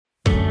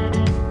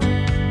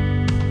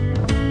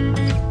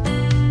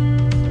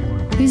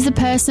Who's the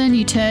person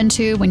you turn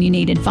to when you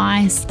need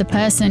advice, the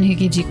person who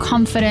gives you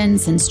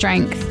confidence and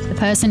strength, the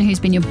person who's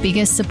been your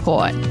biggest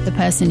support, the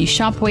person you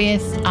shop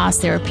with,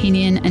 ask their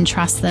opinion and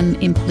trust them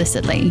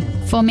implicitly.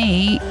 For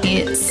me,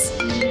 it's...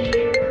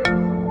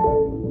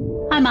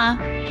 Hi, Ma.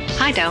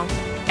 Hi, Del.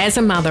 As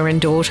a mother and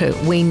daughter,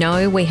 we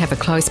know we have a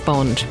close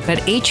bond,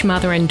 but each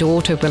mother and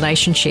daughter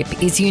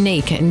relationship is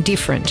unique and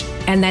different,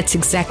 and that's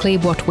exactly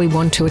what we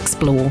want to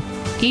explore.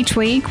 Each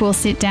week, we'll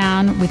sit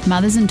down with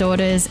mothers and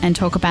daughters and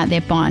talk about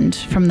their bond,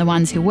 from the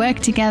ones who work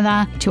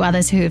together to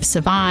others who have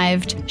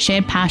survived,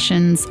 shared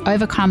passions,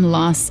 overcome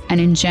loss, and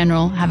in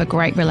general have a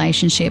great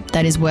relationship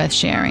that is worth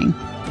sharing.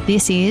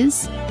 This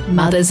is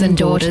Mothers and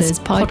Daughters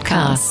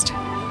Podcast.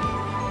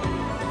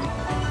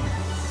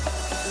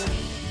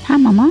 Hi,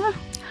 Mama.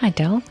 Hi,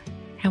 Del.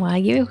 How are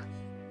you?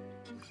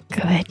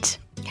 Good.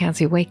 How's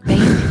your week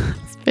been?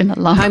 It's been a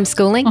long...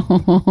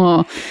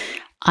 Homeschooling?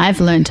 I've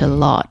learned a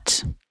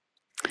lot.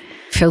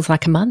 Feels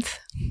like a month.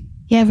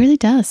 Yeah, it really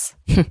does.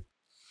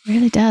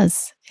 Really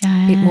does.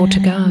 A bit more to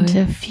go. And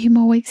a few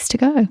more weeks to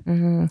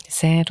go.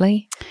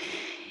 Sadly.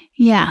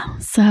 Yeah.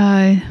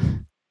 So,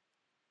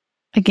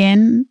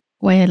 again,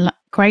 we're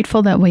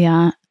grateful that we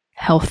are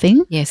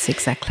healthy. Yes,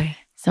 exactly.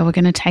 So we're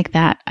going to take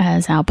that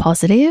as our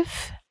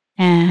positive.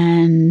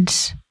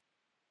 And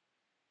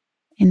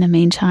in the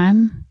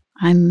meantime,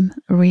 I'm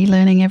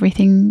relearning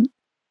everything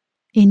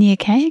in Year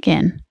K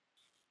again.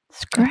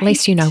 It's great. At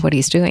least you know what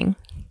he's doing.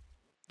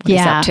 What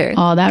he's up to.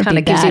 Oh, that would kind be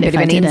of gives bad you a bit if of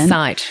I an didn't.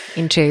 insight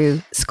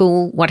into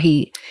school, what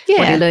he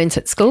learns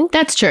at school.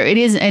 That's true. It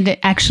is, and it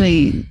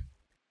actually,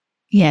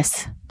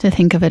 yes, to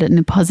think of it in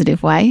a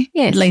positive way.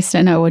 Yes. At least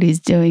I know what he's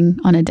doing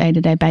on a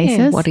day-to-day basis.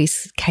 Yeah, what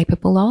he's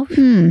capable of.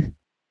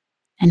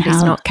 And He's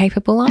how not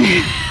capable of.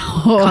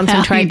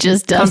 Concentrating.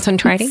 Just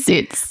concentrating.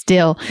 Sit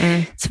still.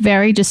 It's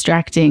very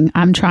distracting.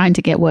 I'm trying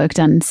to get work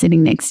done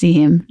sitting next to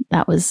him.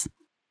 That was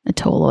a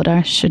tall order.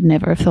 I should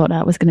never have thought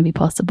that was going to be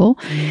possible.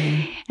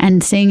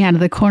 And seeing out of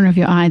the corner of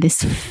your eye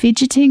this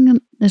fidgeting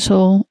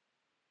little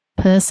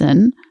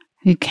person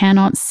who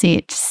cannot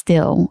sit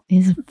still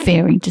is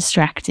very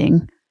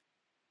distracting.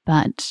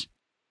 But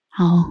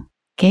I'll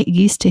get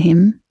used to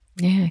him.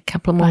 Yeah, a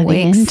couple more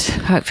weeks.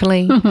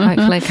 Hopefully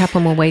a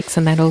couple more weeks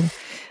and I'll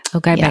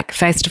go back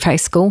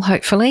face-to-face school,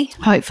 hopefully.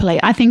 Hopefully.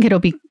 I think it'll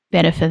be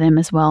better for them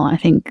as well. I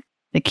think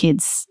the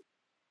kids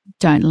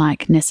don't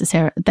like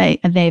necessarily,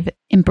 they've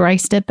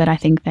embraced it, but I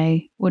think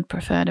they would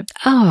prefer to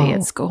be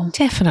at school.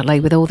 Definitely,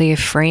 with all their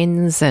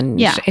friends and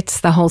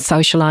it's the whole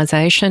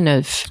socialisation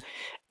of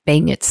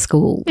being at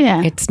school.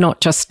 Yeah. It's not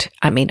just,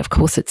 I mean, of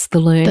course it's the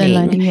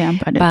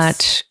learning.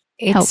 But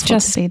it's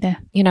just, to be there.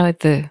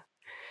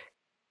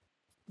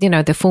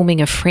 The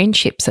forming of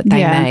friendships that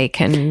they make.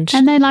 And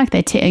they like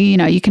their,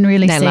 you can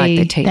really see like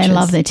their teachers. They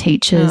love their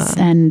teachers.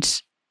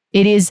 And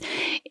it is,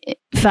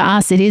 for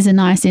us, it is a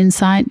nice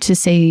insight to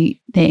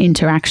see their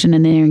interaction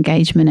and their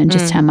engagement and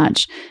just how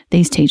much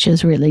these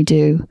teachers really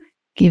do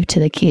give to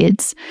the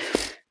kids.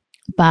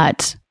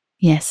 But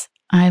yes,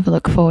 I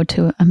look forward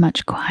to a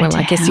much quieter Well,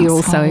 I guess household. you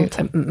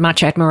also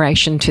much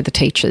admiration to the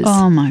teachers.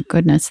 Oh my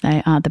goodness,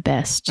 they are the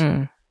best.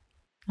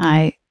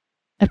 I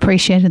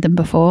appreciated them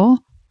before.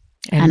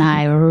 And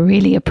I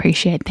really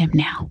appreciate them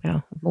now.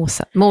 Well,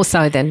 more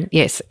so than,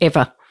 yes,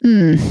 ever.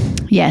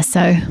 Yeah,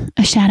 so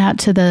a shout out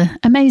to the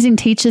amazing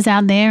teachers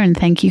out there and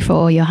thank you for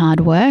all your hard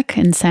work.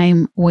 And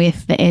same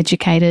with the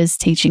educators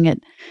teaching at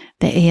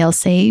the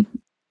ELC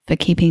for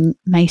keeping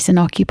Mason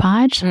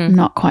occupied. I'm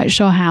not quite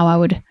sure how I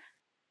would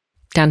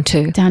done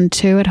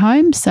two at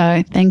home.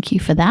 So thank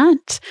you for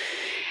that.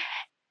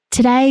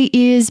 Today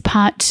is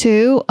part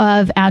 2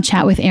 of our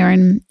chat with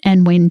Erin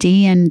and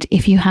Wendy. And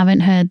if you haven't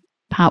heard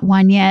part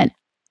 1 yet,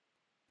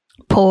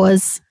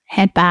 pause,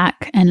 head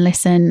back and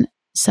listen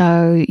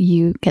so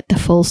you get the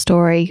full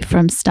story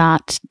from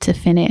start to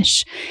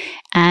finish.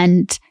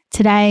 And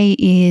today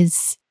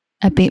is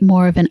a bit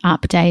more of an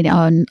update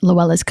on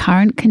Luella's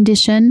current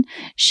condition.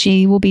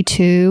 She will be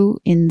 2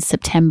 in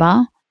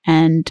September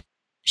and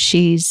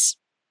she's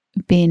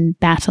been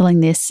battling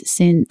this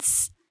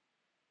since,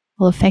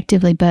 well,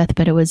 effectively birth,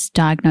 but it was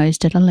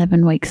diagnosed at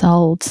 11 weeks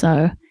old.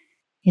 So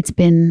it's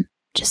been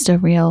just a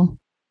real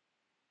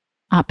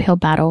uphill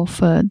battle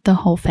for the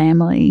whole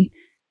family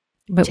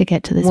to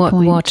get to this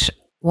point.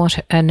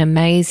 What an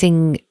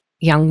amazing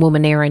young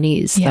woman Erin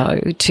is, though,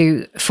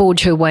 to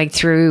forge her way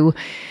through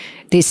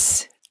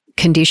this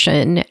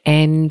condition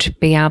and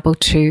be able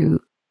to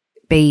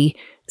be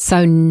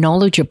so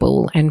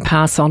knowledgeable and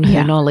pass on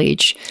her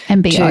knowledge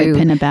and be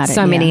open about it.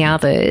 So many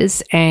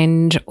others,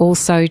 and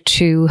also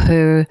to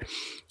her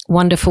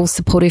wonderful,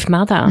 supportive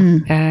mother.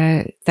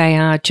 They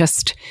are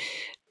just,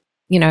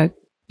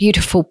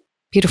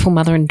 beautiful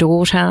mother and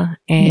daughter,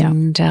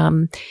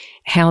 and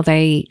how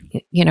they,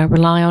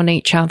 rely on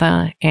each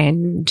other,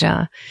 and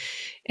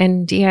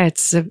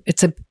it's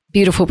a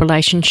beautiful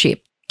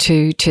relationship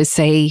to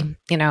see,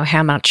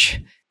 how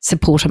much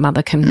support a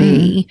mother can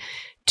be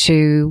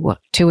to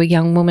a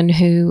young woman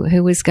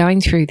who is going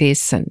through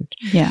this, and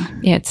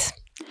it's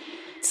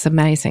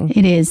amazing.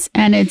 It is,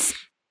 and it's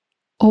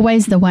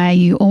always the way.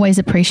 You always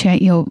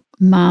appreciate your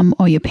mum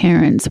or your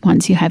parents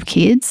once you have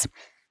kids.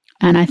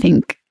 And I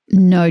think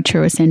no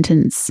truer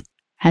sentence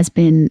has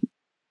been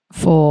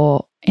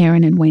for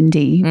Erin and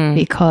Wendy,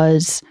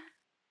 because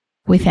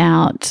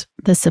without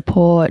the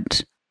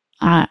support,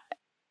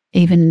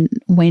 even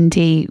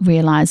Wendy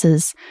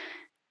realizes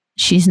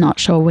she's not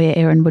sure where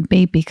Erin would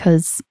be,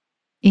 because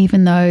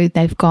even though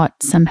they've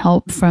got some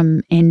help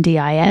from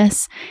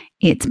NDIS,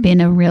 it's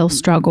been a real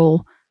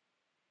struggle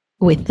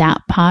with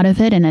that part of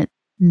it, and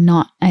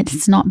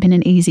it's not been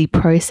an easy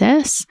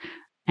process,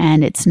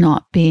 and it's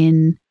not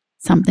been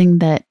something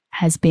that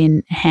has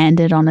been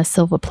handed on a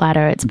silver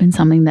platter. It's been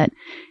something that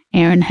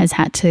Erin has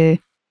had to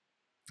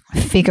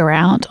figure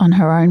out on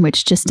her own,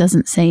 which just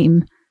doesn't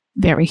seem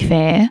very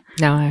fair.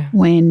 No.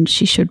 When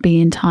she should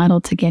be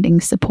entitled to getting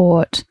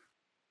support,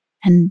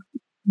 and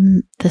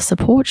the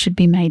support should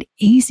be made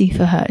easy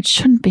for her. It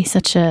shouldn't be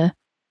such a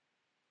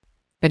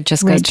But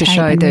just goes to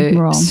show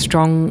the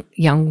strong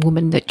young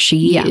woman that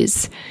she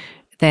is,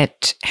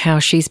 that how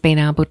she's been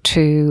able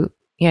to,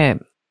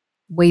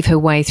 weave her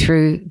way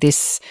through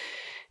this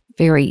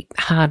very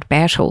hard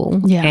battle,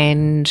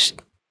 and,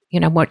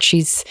 what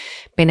she's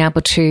been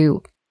able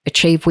to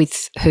achieve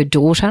with her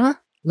daughter,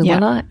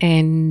 Luella,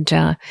 and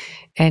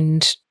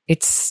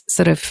it's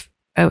sort of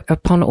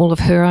upon all of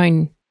her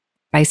own,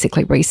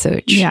 basically,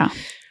 research. Yeah.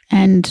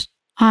 And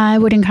I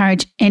would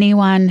encourage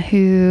anyone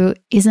who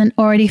isn't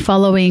already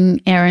following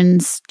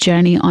Erin's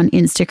journey on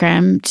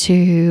Instagram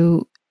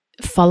to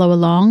follow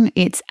along.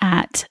 It's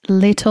at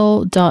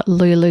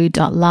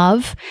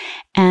little.lulu.love,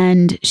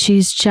 and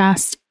she's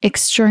just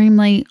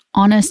extremely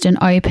honest and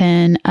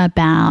open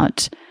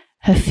about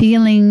her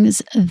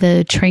feelings,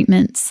 the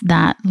treatments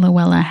that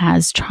Luella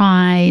has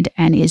tried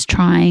and is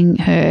trying,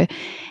 her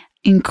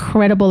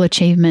incredible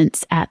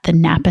achievements at the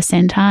Napa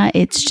Centre.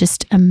 It's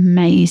just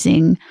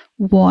amazing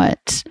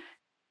what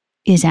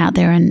is out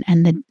there, and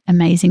the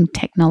amazing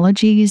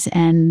technologies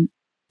and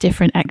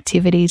different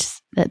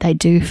activities that they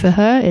do for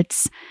her.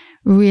 It's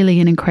really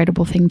an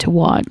incredible thing to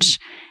watch.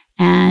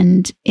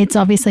 And it's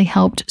obviously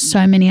helped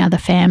so many other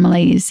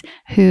families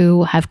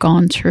who have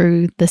gone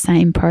through the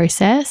same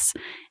process.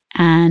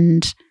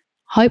 And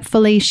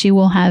hopefully she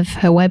will have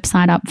her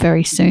website up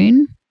very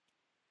soon.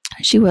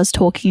 She was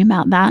talking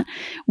about that,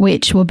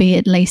 which will be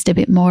at least a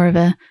bit more of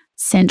a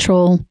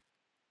central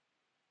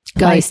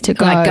place to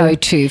go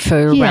to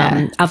for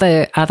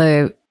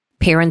other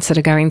parents that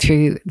are going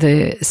through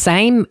the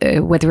same,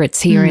 whether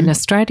it's here in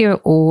Australia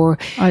or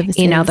overseas,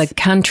 in other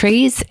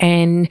countries.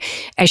 And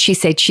as she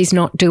said, she's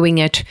not doing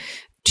it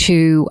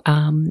to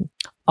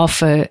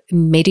offer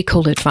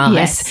medical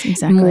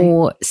advice,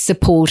 more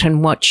support,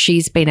 and what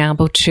she's been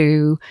able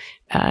to,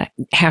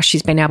 how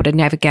she's been able to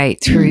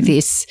navigate through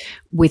this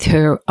with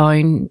her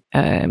own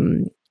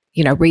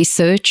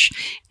research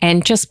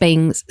and just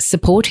being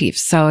supportive.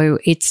 So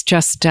it's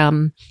just,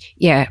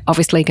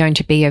 obviously going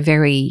to be a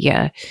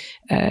very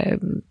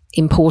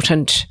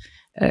important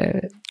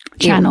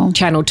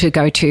channel to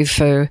go to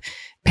for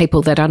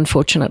people that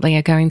unfortunately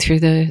are going through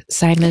the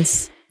same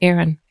as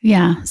Erin.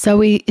 Yeah. So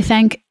we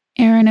thank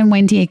Erin and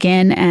Wendy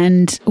again,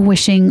 and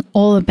wishing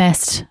all the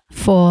best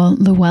for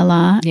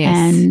Luella. Yes.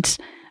 And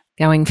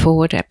going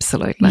forward,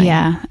 absolutely.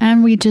 Yeah.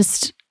 And we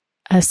just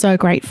are so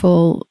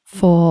grateful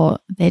for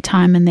their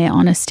time and their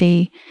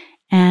honesty.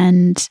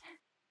 And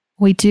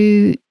we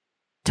do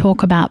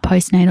talk about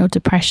postnatal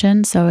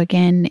depression. So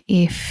again,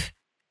 if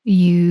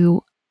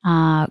you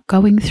are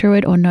going through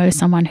it or know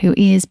someone who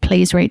is,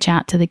 please reach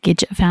out to the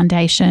Gidget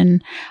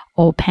Foundation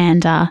or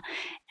Panda.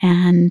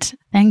 And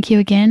thank you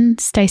again.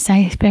 Stay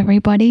safe,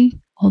 everybody.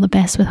 All the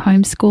best with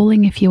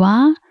homeschooling if you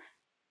are.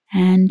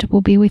 And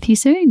we'll be with you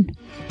soon.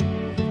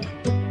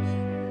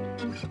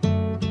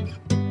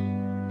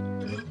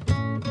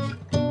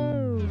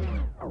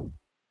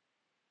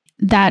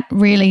 That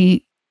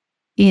really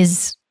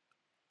is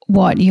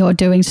what you're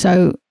doing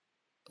so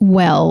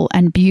well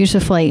and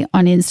beautifully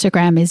on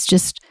Instagram, is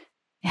just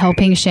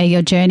helping share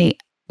your journey.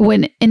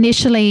 When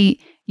initially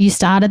you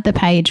started the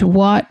page,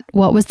 what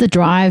was the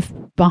drive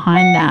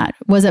behind that?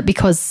 Was it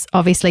because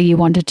obviously you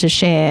wanted to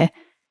share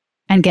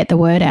and get the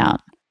word out?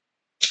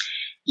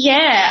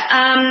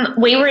 Yeah,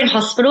 we were in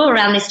hospital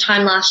around this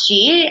time last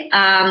year.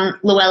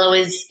 Luella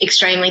was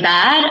extremely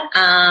bad.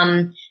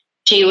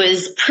 She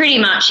was pretty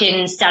much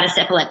in status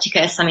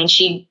epilepticus. I mean,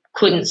 she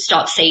couldn't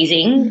stop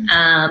seizing.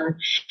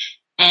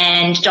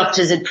 And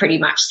doctors had pretty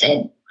much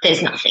said,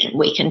 there's nothing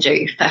we can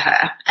do for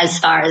her as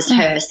far as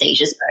her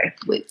seizures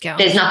go.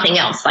 There's nothing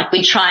else. Like,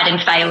 we tried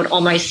and failed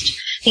almost,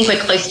 I think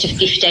we're close to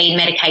 15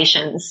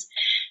 medications.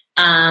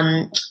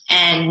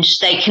 And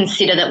they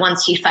consider that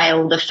once you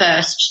fail the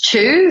first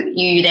two,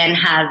 you then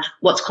have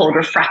what's called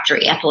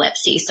refractory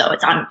epilepsy. So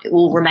it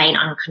will remain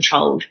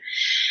uncontrolled.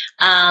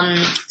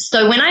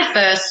 So when I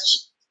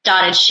first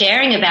started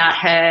sharing about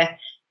her,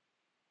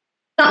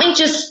 something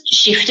just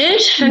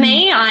shifted for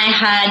me. I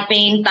had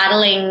been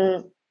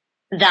battling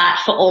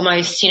that for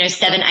almost,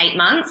 7-8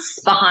 months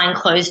behind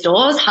closed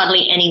doors.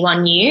 Hardly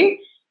anyone knew.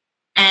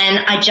 And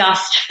I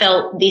just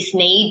felt this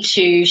need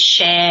to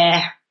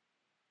share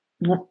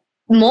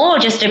more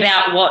just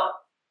about what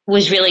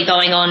was really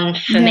going on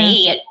for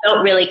me. It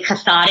felt really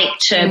cathartic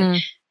to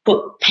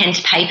put pen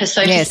to paper,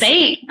 so to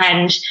speak,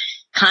 and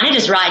kind of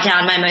just write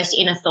down my most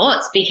inner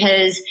thoughts,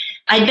 because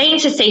I'd been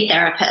to see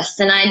therapists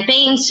and I'd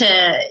been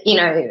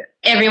to,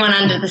 everyone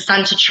under the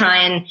sun to try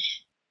and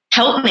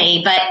help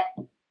me. But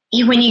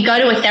when you go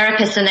to a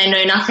therapist and they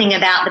know nothing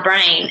about the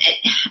brain,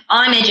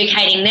 I'm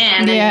educating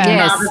them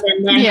rather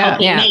than them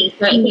helping me.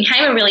 So it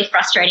became a really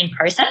frustrating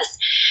process.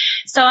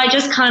 So I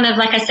just kind of,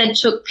 like I said,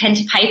 took pen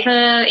to paper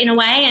in a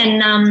way,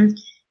 and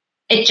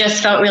it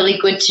just felt really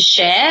good to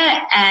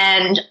share.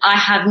 And I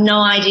have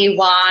no idea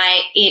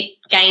why it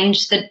gained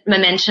the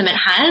momentum it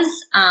has.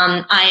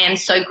 I am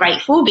so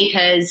grateful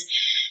because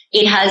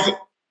it has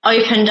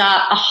opened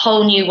up a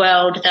whole new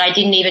world that I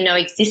didn't even know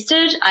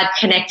existed. I've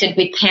connected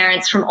with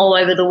parents from all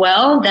over the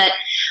world that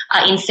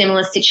are in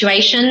similar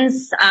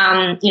situations,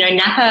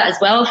 Napa as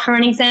well, for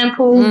an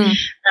example.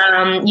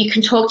 You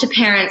can talk to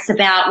parents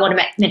about what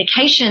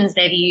medications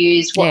they've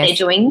used, what they're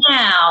doing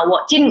now,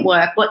 what didn't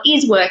work, what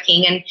is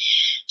working, and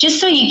just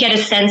so you get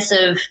a sense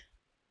of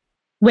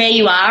where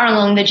you are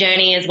along the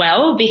journey as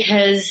well,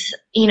 because,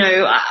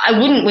 I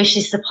wouldn't wish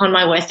this upon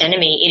my worst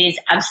enemy. It is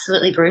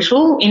absolutely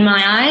brutal in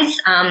my eyes.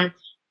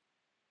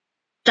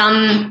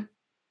 Some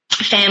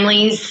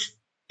families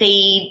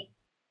see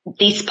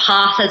this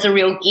path as a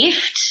real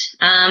gift.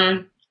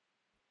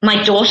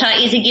 My daughter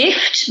is a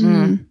gift.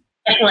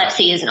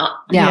 Epilepsy is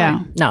not. No.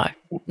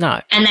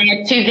 And they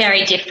are two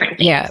very different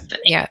things.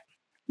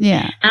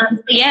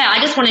 I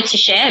just wanted to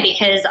share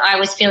because I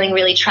was feeling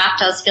really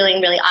trapped. I was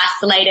feeling really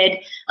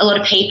isolated. A lot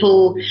of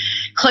people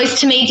close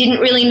to me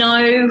didn't really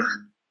know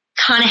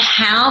kind of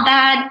how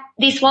bad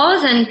this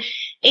was. And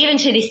even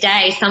to this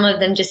day, some of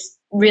them just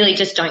really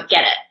just don't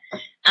get it.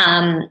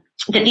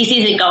 That this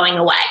isn't going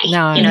away.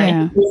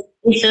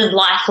 This is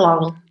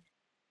lifelong.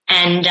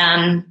 And,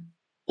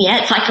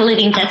 it's like a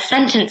living death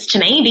sentence to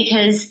me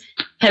because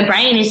her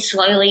brain is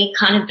slowly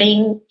kind of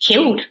being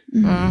killed.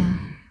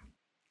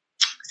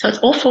 So it's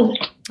awful.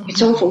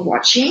 It's awful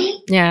watching.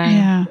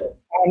 Yeah.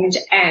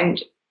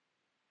 And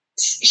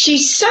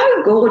she's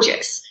so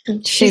gorgeous.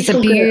 She's a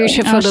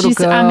beautiful little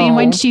girl. I mean,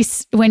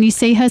 when you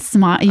see her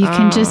smile, you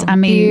can just,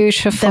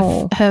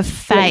 beautiful. Her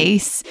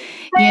face,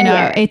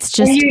 it's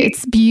just,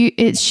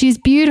 she's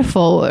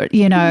beautiful,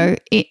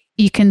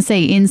 you can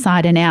see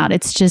inside and out.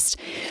 It's just,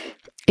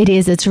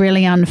 it's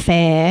really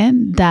unfair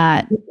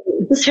that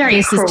this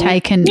is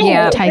taken.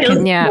 It's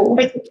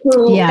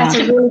cruel. That's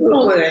a really good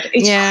word.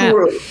 It's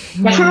cruel.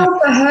 Cruel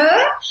for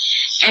her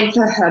and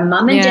for her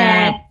mum and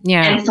dad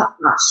and for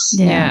us.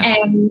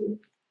 And,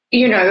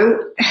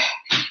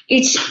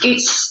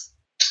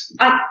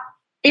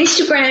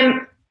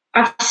 Instagram,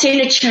 I've seen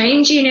a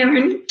change in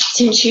Erin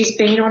since she's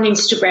been on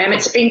Instagram.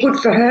 It's been good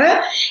for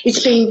her.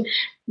 It's been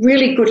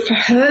really good for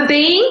her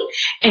being,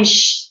 and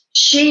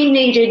she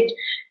needed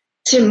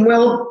some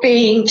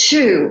well-being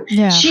too.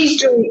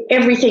 She's doing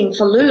everything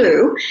for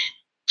Lulu,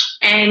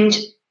 and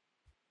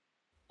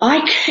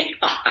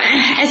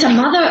as a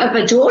mother of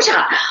a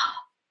daughter,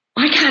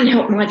 I can't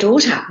help my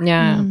daughter.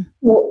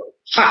 Well,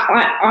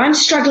 I'm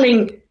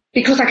struggling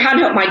because I can't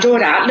help my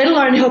daughter, let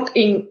alone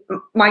helping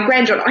my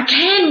granddaughter. I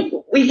can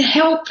with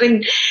help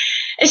and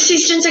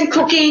assistance and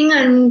cooking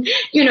and,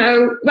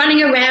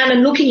 running around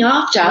and looking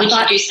after. Which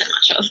you do so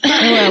much of.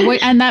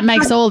 And that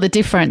makes all the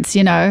difference,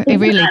 it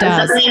really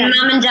does.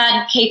 Mum and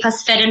Dad keep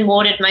us fed and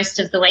watered most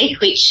of the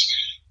week, which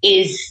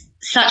is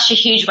such a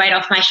huge weight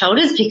off my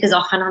shoulders because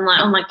often I'm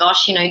like, oh, my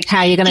gosh, how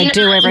are you going to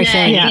do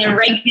everything? In a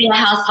regular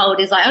household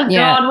is like, oh,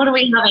 God, what are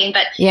we having?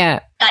 But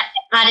that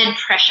added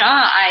pressure,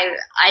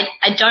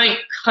 I don't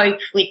cope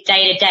with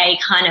day-to-day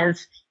kind of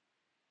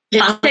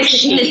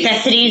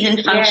necessities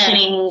and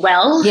functioning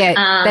well.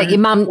 That your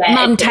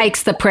mum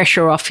takes the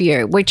pressure off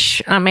you,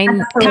 which,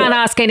 can't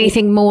ask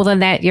anything more than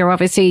that. You're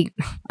obviously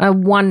a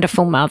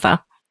wonderful mother.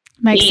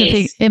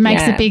 It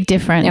makes a big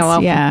difference.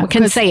 We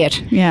can see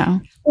it. Yeah,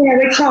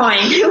 we're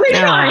trying. We're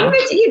trying. But,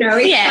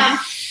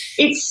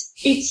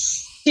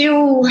 it's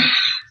still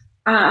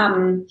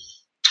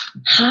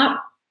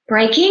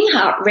heartbreaking,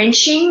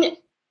 heart-wrenching,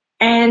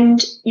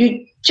 and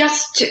you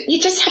just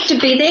have to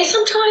be there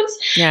sometimes.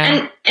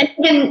 And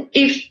even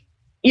if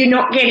you're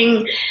not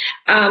getting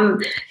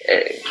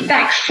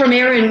back from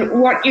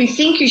Erin what you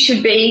think you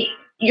should be,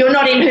 you're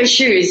not in her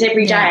shoes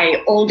every day,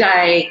 all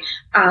day.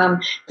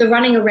 The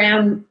running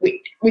around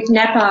with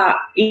Napa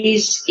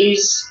is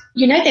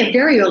they're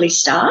very early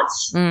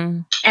starts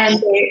and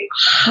they're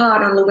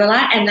hard on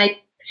Luella, and they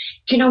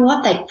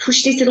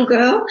push this little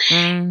girl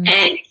and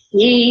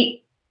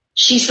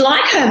she's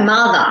like her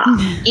mother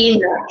in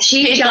that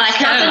she just like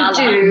doesn't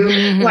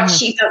do what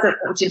she doesn't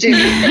want to do.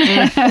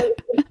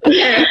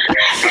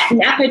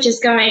 Napa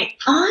just going,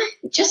 I'm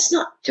just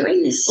not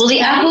doing this. Well,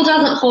 the apple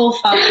doesn't fall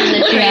far from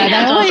the tree.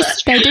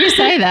 They do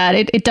say that.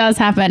 It does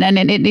happen, and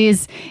it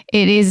is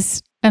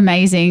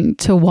amazing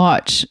to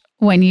watch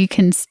when you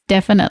can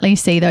definitely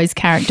see those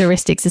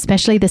characteristics,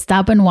 especially the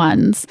stubborn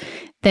ones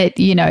that,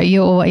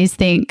 you always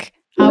think,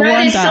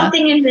 There's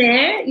something in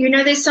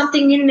there. There's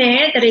something in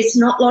there that is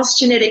not lost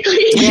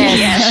genetically.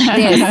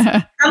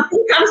 Yes.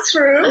 Something comes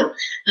through.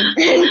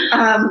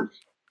 And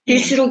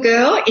this little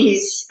girl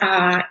is,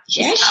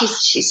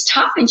 she's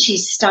tough and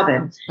she's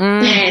stubborn.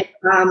 And,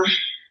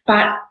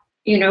 but,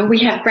 we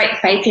have great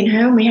faith in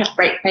her, and we have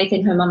great faith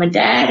in her mum and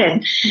dad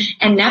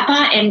and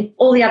Napa and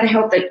all the other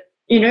help that,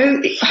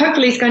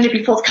 hopefully is going to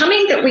be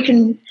forthcoming that we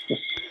can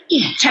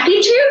tap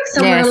into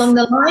somewhere along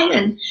the line.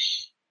 And,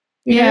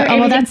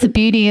 well, that's the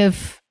beauty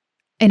of,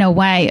 in a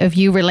way, of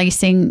you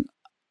releasing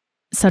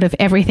sort of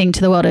everything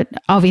to the world. It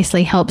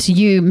obviously helps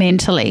you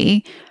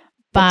mentally,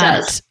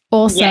 but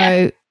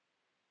also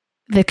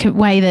the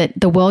way that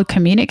the world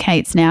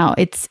communicates now,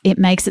 it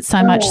makes it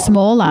so much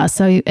smaller.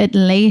 So at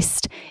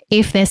least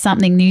if there's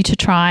something new to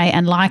try,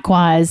 and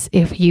likewise,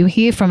 if you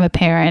hear from a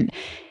parent,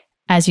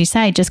 as you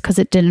say, just because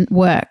it didn't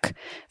work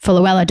for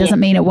Luella doesn't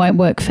mean it won't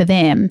work for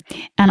them.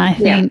 And I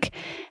think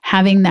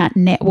having that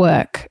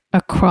network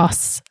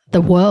across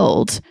the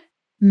world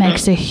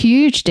makes a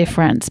huge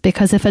difference,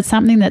 because if it's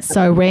something that's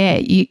so rare,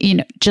 you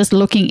know, just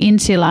looking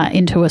insular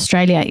into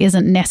Australia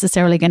isn't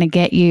necessarily going to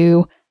get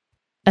you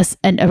a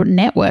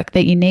network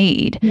that you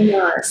need.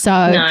 No,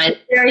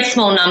 very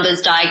small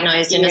numbers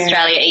diagnosed in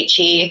Australia each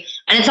year,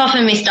 and it's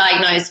often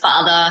misdiagnosed for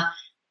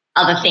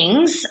other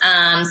things.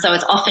 So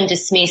it's often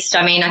dismissed.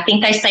 I mean, I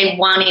think they say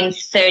 1 in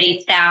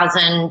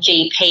 30,000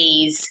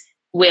 GPs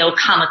will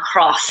come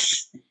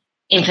across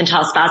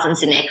infantile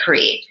spasms in their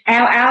career.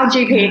 Our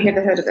GP had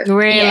never heard of it.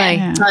 Really?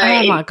 Yeah. So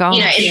oh my gosh.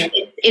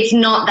 It's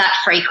not that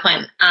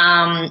frequent.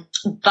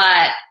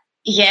 But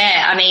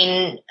yeah, I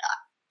mean,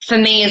 for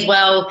me as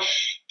well,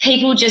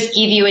 people just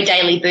give you a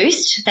daily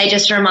boost. They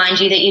just remind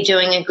you that you're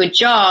doing a good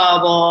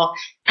job,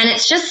 and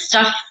it's just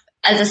stuff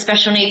as a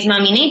special needs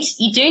mum,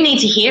 you do need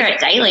to hear it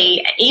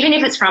daily, even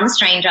if it's from a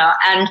stranger.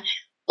 And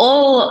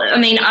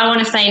I want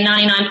to say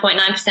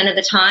 99.9% of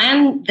the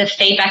time, the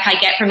feedback I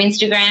get from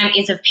Instagram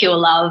is of pure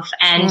love,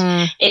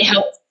 and it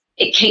helps.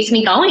 It keeps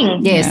me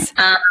going. Yes.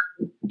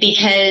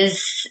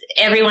 Because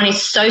everyone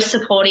is so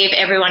supportive.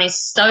 Everyone is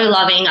so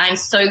loving. I'm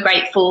so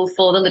grateful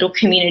for the little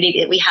community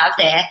that we have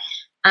there.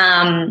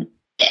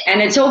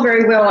 And it's all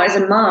very well as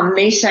a mum,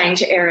 me saying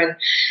to Erin,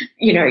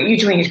 you're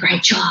doing a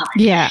great job.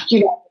 Yeah.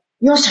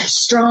 You're so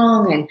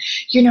strong, and,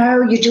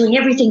 you're doing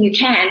everything you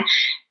can.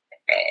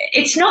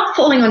 It's not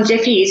falling on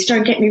deaf ears,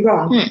 don't get me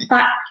wrong,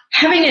 but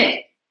having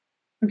it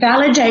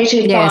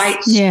validated by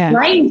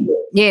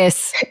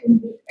strangers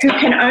who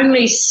can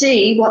only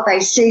see what they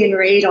see and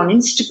read on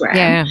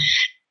Instagram.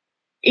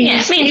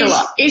 It means a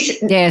lot.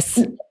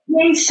 It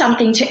means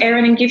something to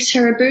Erin and gives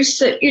her a boost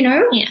that,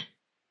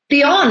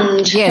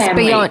 beyond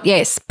family.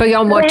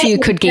 Beyond what you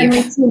could give.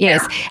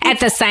 Yes. At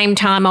the same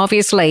time,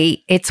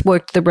 obviously, it's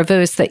worked the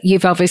reverse, that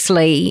you've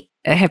obviously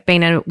have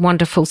been a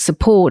wonderful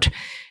support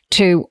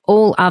to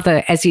all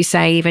other, as you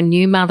say, even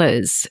new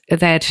mothers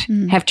that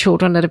have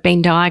children that have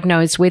been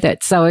diagnosed with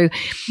it. So,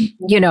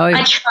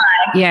 I try.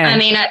 Yeah. I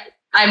mean,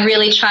 I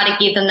really try to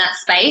give them that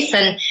space,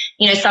 and,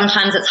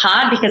 sometimes it's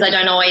hard because I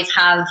don't always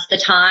have the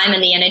time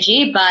and the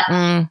energy, but,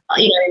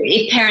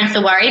 if parents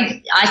are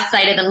worried, I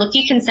say to them, look,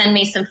 you can send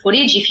me some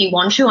footage if you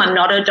want to. I'm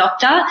not a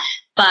doctor,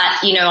 but,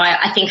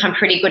 I think I'm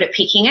pretty good at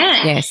picking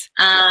it. Yes.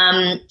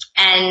 And,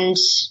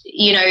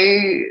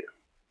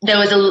 there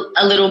was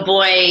a little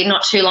boy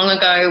not too long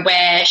ago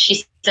where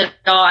she said,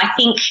 I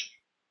think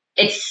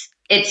it's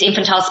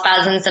infantile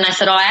spasms. And I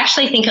said, I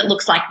actually think it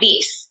looks like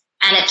this.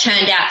 And it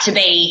turned out to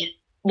be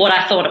what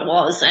I thought it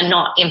was, and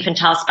not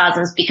infantile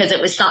spasms, because it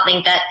was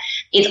something that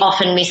is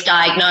often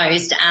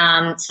misdiagnosed.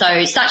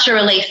 So such a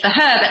relief for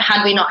her. But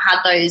had we not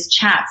had those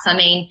chats, I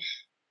mean,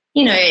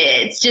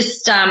 it's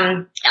just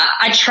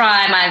I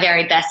try my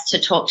very best to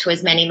talk to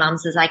as many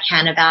mums as I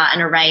can about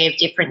an array of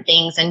different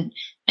things, and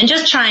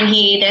just try and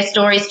hear their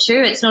stories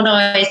too. It's not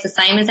always the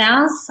same as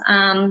ours,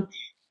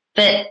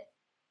 but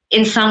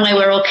in some way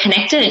we're all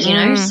connected,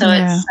 So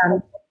it's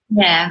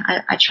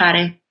I try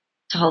to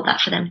hold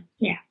that for them.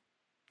 Yeah.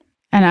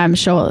 And I'm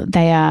sure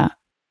they are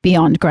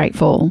beyond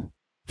grateful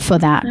for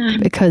that,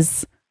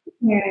 because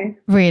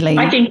really,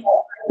 I think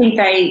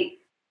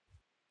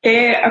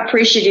they're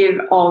appreciative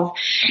of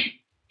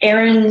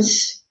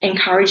Erin's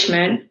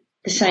encouragement,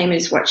 the same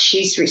as what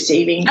she's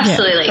receiving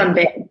from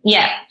them.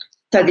 Yeah.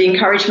 So the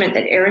encouragement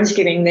that Erin's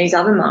giving these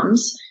other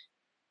mums,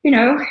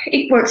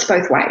 it works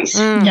both ways.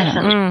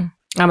 Definitely.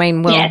 I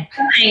mean,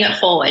 paying it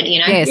forward,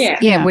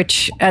 Yes. Yeah.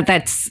 Which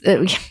that's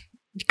you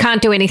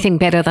can't do anything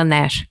better than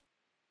that.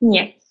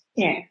 Yeah.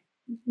 Yeah.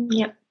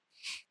 Yep.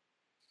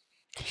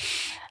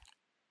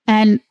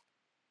 And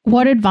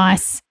what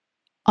advice?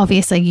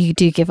 Obviously, you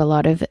do give a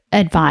lot of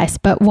advice,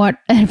 but what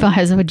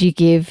advice would you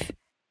give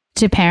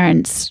to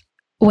parents,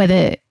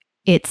 whether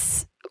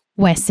it's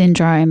West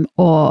syndrome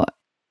or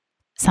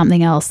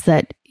something else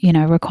that,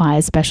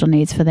 requires special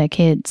needs for their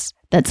kids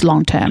that's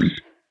long term?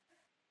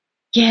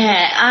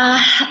 Yeah.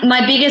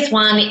 My biggest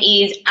one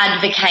is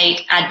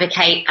advocate.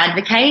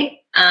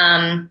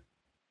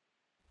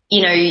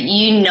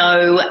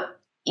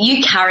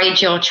 You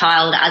carried your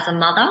child as a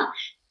mother,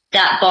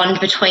 that bond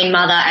between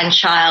mother and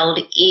child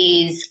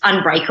is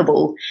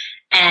unbreakable,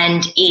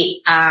 and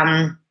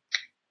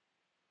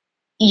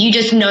you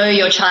just know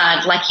your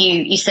child, like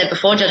you said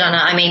before, Jordana.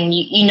 I mean,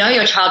 you know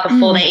your child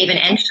before they even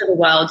enter the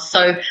world.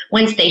 So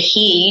once they're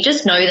here, you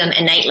just know them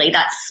innately.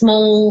 That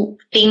small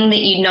thing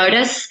that you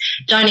notice,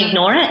 don't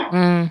ignore it.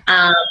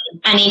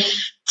 And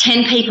if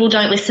 10 people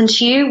don't listen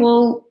to you,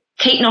 well,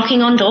 keep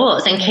knocking on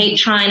doors and keep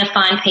trying to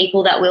find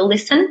people that will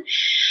listen.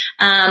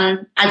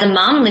 As a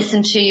mum,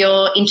 listen to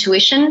your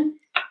intuition.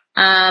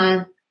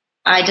 I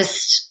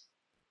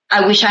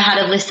wish I had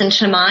have listened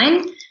to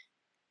mine,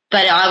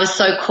 but I was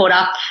so caught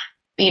up,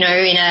 in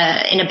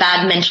a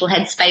bad mental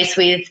headspace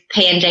with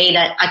PND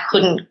that I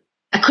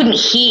couldn't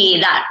hear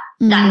that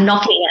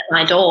knocking at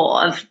my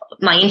door of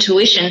my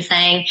intuition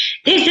saying,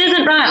 this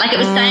isn't right. Like it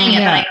was saying it,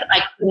 but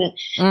I couldn't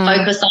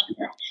focus on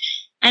it.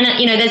 And,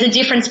 there's a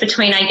difference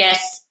between, I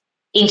guess,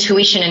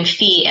 intuition and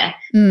fear.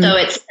 So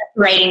it's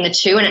separating the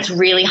two, and it's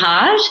really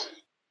hard.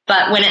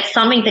 But when it's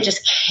something that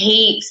just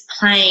keeps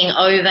playing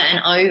over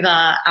and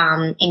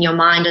over in your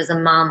mind as a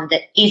mum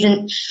that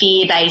isn't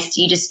fear-based,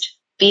 you just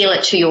feel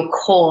it to your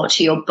core,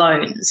 to your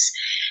bones,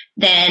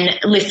 then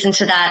listen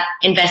to that,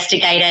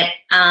 investigate it.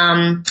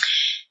 I'm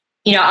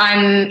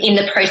in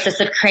the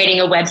process of creating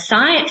a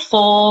website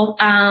for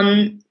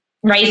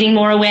raising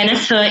more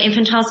awareness for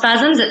infantile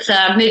spasms. It's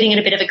moving at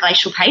a bit of a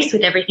glacial pace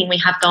with everything we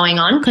have going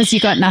on. Because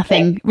you've got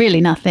nothing, really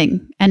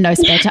nothing, and no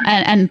spare time,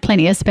 and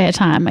plenty of spare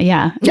time.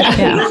 Yeah.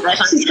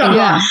 She's got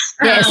lots.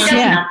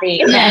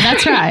 Nothing. Yeah,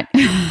 that's right.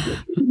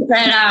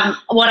 But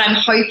what I'm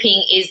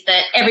hoping is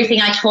that everything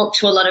I talk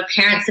to a lot of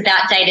parents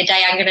about day to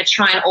day, I'm going to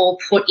try and all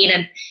put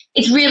in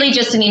it's really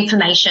just an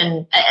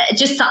information,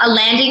 just a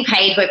landing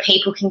page where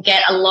people can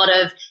get a lot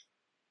of,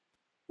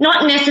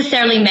 not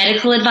necessarily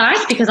medical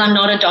advice because I'm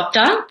not a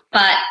doctor,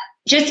 but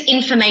just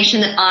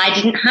information that I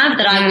didn't have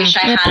that I wish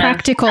I had.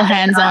 Practical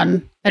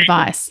hands-on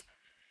advice.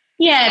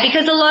 Yeah,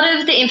 because a lot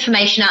of the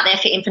information out there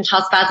for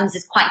infantile spasms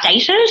is quite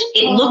dated.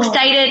 It looks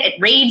dated, it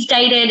reads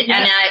dated,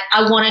 and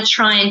I want to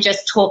try and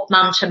just talk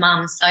mum to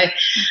mum. So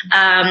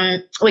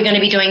we're going to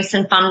be doing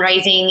some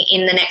fundraising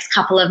in the next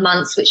couple of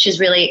months, which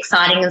is really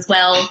exciting as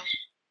well.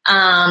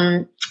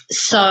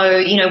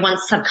 So,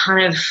 once I've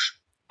kind of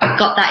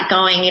got that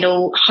going,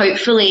 it'll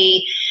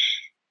hopefully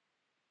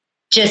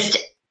just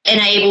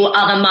enable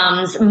other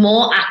mums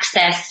more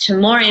access to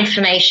more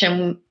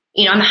information.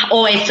 I'm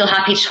always still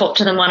happy to talk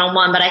to them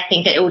one-on-one, but I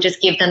think it will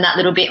just give them that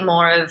little bit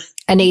more of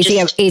an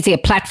easier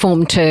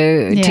platform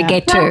to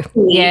get to.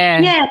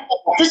 Yeah,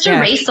 just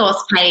a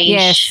resource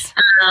page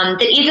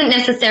that isn't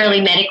necessarily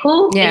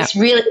medical. Yeah. It's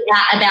really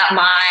about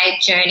my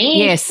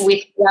journey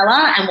with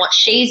Bella and what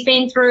she's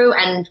been through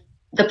and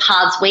the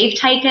paths we've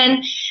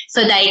taken,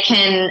 so they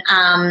can,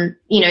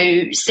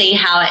 see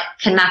how it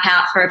can map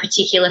out for a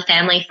particular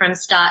family from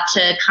start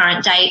to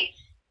current date.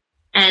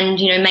 And,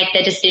 make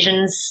their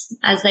decisions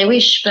as they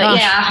wish. But, I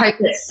hope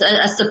it's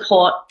a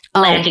support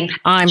landing page.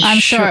 I'm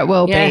sure it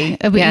will be.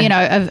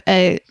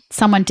 Yeah.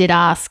 Someone did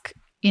ask,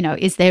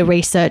 is there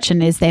research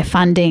and is there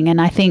funding?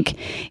 And I think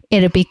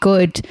it'd be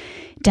good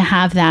to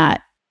have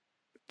that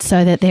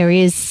so that there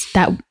is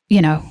that,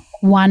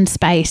 one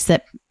space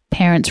that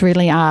parents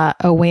really are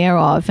aware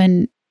of.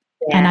 And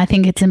I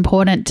think it's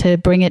important to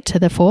bring it to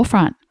the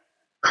forefront.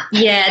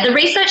 Yeah, the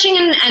researching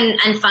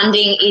and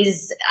funding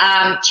is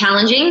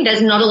challenging.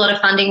 There's not a lot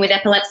of funding with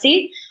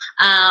epilepsy.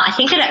 I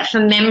think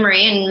from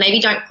memory, and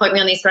maybe don't quote me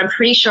on this, but I'm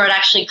pretty sure it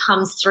actually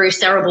comes through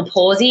cerebral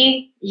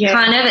palsy,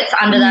 kind of. It's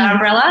under that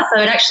umbrella, so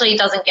it actually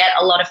doesn't get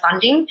a lot of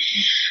funding.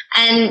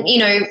 And,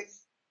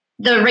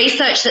 the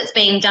research that's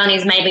being done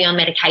is mainly on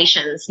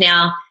medications.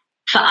 Now,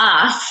 for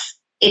us,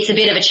 it's a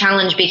bit of a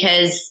challenge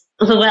because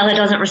Luella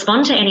doesn't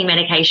respond to any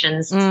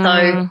medications.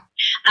 So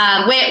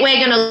we're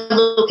going to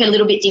look a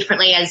little bit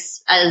differently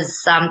as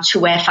to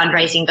where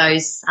fundraising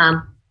goes,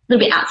 a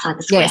little bit outside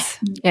the square.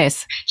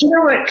 Yes. Do you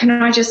know what, can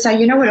I just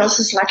say, what else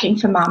is lacking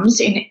for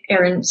mums in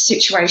Erin's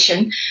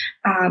situation,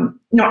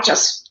 not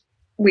just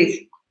with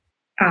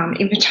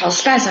infantile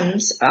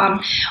spasms. I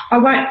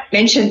won't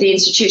mention the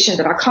institution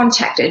that I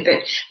contacted, but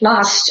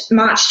last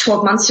March,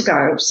 12 months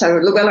ago, so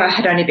Luella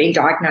had only been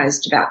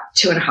diagnosed about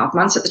 2.5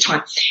 months at the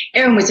time.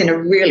 Erin was in a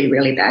really,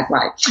 really bad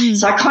way.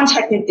 So I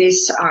contacted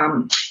this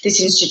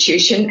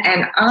institution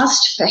and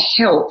asked for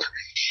help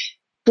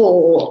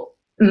for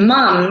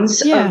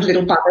mums of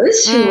little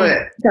brothers who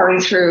were going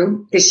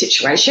through this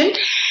situation.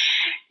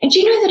 And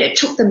do you know that it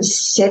took them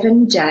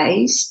 7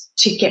 days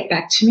to get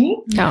back to me?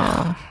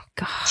 Oh.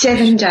 God.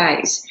 7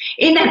 days.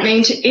 In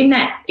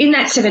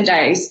that 7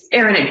 days,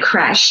 Erin had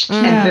crashed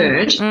and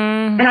burned.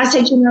 And I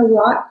said, you know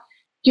what?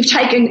 You've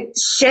taken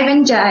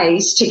 7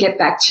 days to get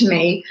back to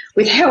me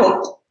with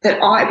help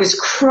that I was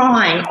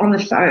crying on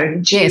the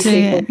phone to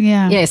people.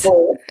 Yes.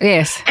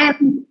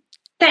 And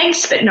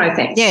thanks, but no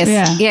thanks.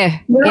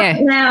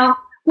 Now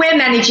we're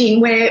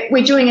managing.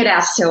 We're doing it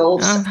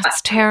ourselves. Oh,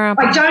 that's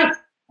terrible. I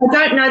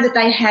don't know that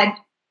they had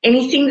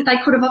anything that they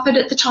could have offered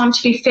at the time,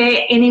 to be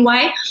fair,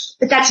 anyway,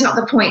 but that's not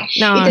the point.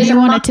 No, you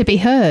want it to be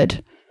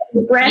heard.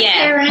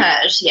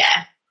 Heard,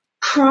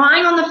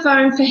 crying on the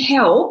phone for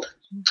help,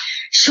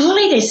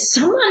 surely there's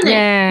someone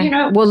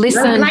that, well,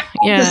 listen, Black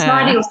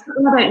Society or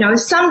something, I don't know,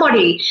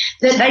 somebody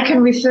that they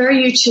can refer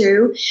you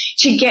to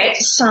get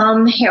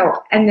some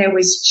help. And there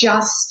was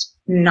just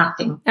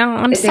nothing.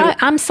 Oh,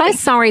 I'm so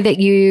sorry that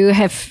you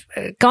have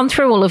gone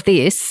through all of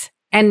this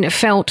and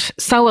felt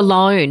so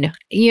alone,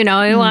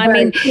 I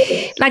mean,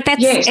 like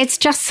it's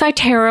just so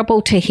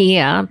terrible to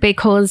hear,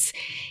 because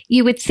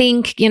you would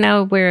think,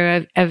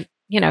 we're a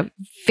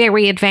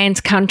very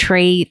advanced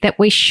country, that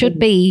we should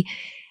be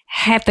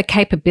have the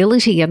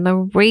capability and the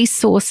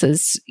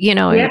resources,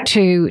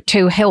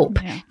 to help,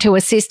 to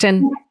assist.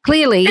 And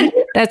clearly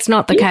that's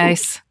not the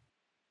case.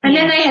 And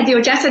then they had the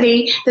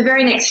audacity the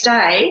very next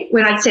day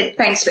when I'd said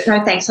thanks, but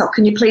no thanks.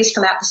 Can you please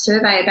fill out the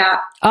survey about?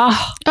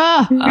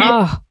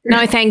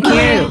 No, thank you.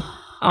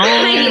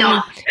 Maybe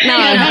not. No,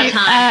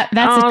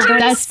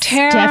 that's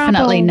terrible.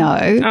 Definitely no.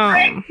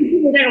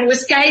 It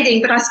was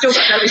scathing, but I still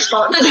got no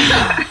response.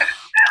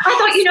 I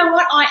thought, you know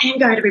what, I am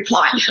going to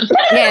reply.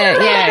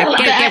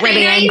 Get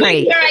really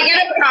angry. Where I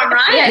get it from,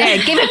 right? Yeah,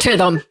 give it to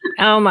them.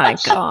 Oh my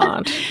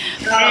God.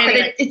 But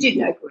it did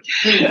no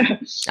good.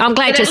 I'm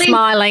glad you're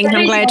smiling.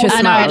 I'm glad you're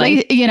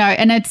smiling.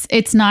 And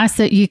it's nice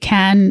that you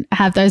can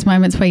have those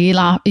moments where you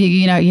laugh.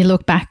 You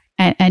look back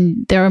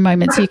and there are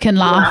moments you can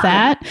laugh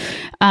at,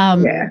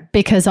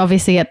 because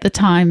obviously at the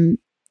time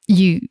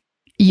you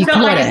couldn't.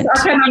 I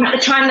came on at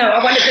the time though.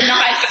 I wanted the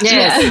knife.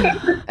 Yes.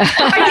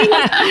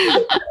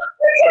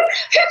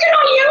 Who can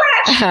I yell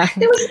at?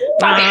 There was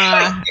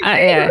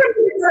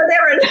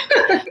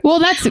Well,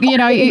 that's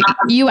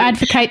you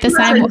advocate the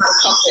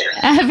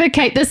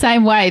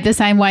same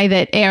way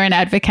that Erin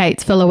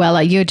advocates for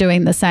Luella. You're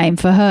doing the same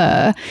for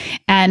her,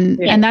 and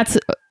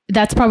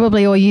that's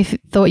probably all you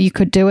thought you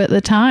could do at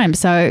the time.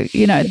 So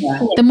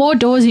the more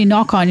doors you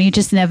knock on, you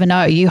just never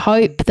know. You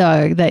hope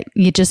though that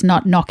you're just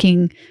not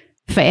knocking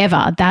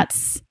forever.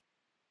 That's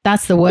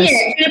the worst. Yeah,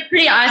 it's been a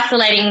pretty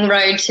isolating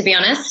road, to be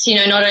honest,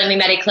 not only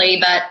medically,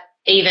 but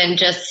even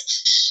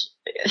just,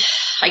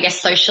 I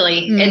guess,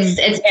 socially.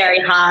 It's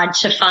very hard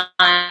to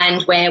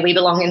find where we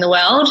belong in the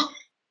world.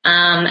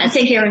 I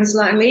think Erin's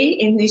lonely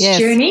in this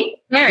journey.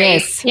 Very.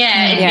 Yes.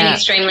 Yeah, it's been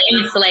extremely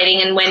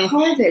isolating. And when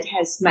COVID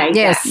has made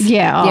that.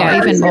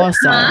 Even more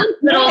so.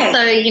 But also,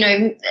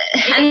 and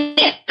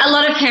a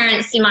lot of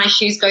parents in my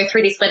shoes go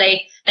through this where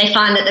they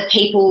find that the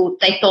people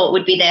they thought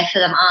would be there for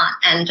them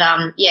aren't.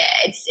 And,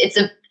 it's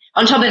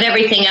on top of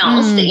everything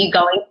else that you're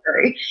going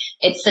through,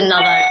 it's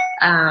another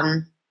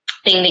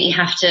thing that you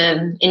have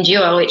to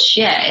endure, which,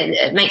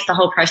 it makes the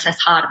whole process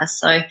harder.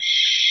 So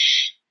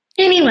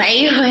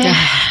anyway,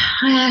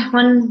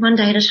 one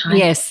day at a time.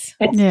 Yes.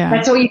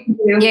 That's all you can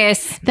do.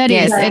 Yes.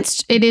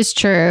 It is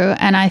true.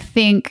 And I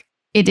think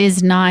it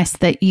is nice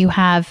that you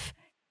have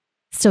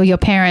still your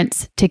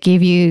parents to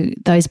give you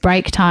those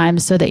break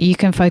times so that you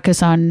can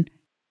focus on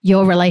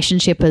your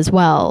relationship as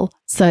well.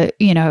 So,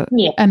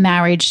 a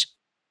marriage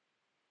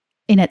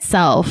in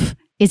itself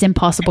is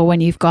impossible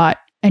when you've got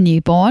a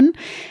newborn,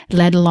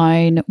 let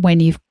alone when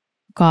you've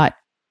got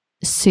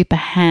super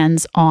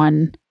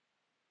hands-on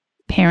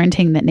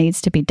parenting that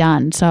needs to be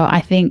done. So I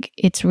think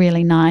it's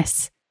really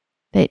nice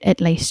that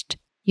at least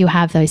you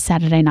have those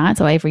Saturday nights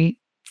or every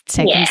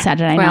second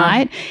Saturday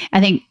night.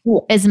 I think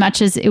as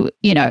much as,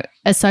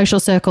 a social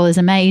circle is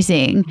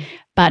amazing,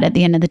 but at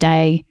the end of the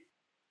day,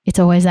 it's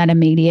always that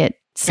immediate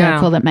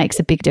circle that makes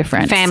a big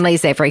difference.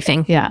 Family's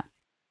everything. Yeah.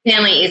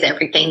 Family is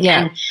everything.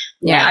 Yeah.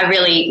 And I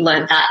really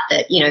learned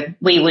that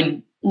we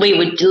would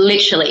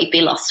literally be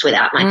lost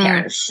without my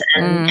parents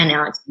and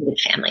our extended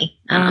family.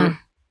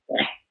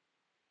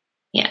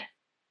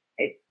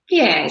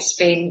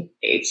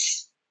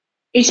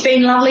 It's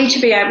been lovely to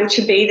be able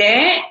to be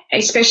there,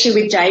 especially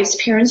with Dave's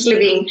parents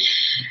living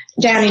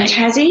down in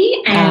Tassie,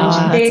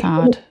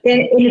 and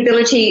their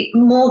inability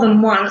more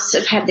than once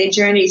have had their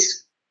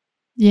journeys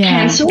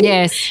cancelled.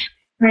 Yes.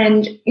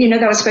 And, they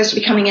were supposed to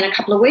be coming in a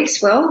couple of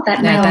weeks. Well,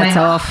 that's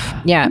off.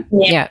 Yeah.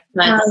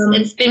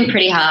 It's been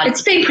pretty hard.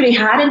 It's been pretty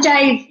hard. And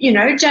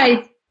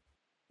Dave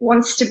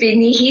wants to be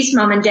near his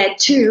mum and dad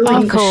too.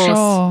 Of course.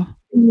 Sure.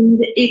 And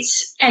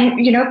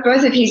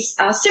both of his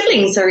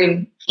siblings are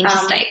in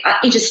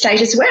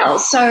interstate as well.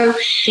 So,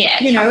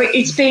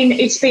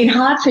 it's been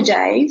hard for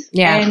Dave.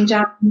 Yeah. And,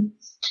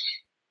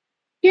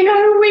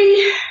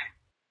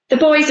 the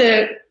boys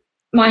are,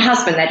 my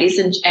husband that is,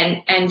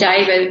 and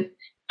Dave are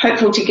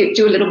hopeful to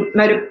do a little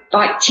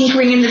motorbike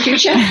tinkering in the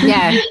future.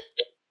 Yeah.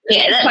 But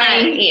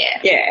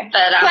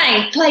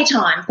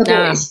playtime for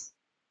boys.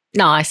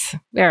 Nice.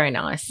 Very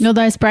nice. Well,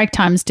 those break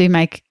times do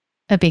make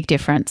a big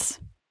difference.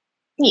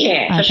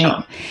 Yeah, for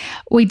sure.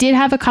 We did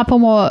have a couple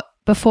more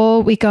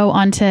before we go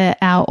on to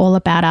our All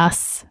About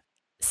Us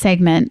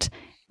segment.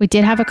 We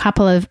did have a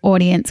couple of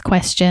audience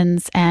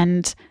questions,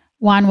 and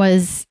one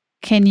was,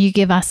 can you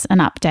give us an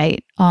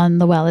update on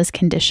Luella's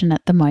condition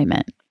at the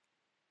moment?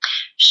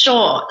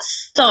 Sure.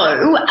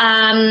 So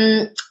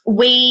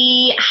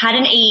we had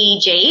an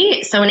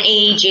EEG. So an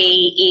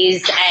EEG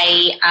is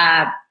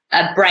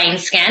a brain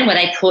scan where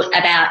they put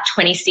about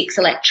 26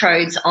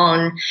 electrodes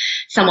on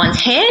someone's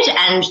head,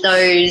 and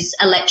those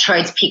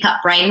electrodes pick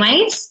up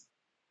brainwaves.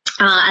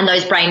 And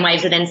those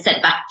brainwaves are then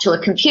sent back to a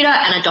computer,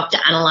 and a doctor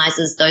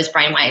analyzes those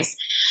brainwaves.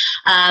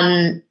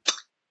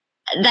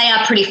 They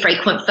are pretty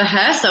frequent for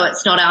her, so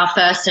it's not our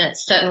first, and it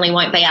certainly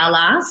won't be our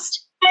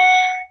last.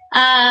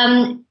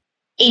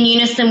 In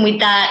unison with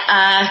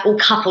that, or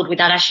coupled with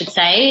that, I should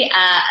say,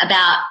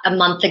 about a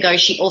month ago,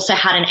 she also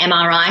had an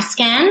MRI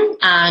scan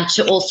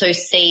to also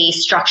see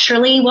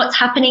structurally what's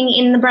happening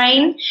in the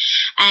brain.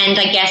 And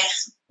I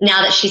guess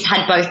now that she's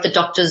had both the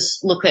doctors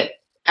look at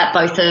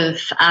both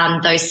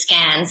of those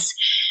scans,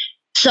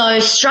 so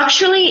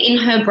structurally in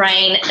her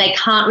brain, they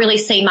can't really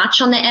see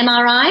much on the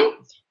MRI.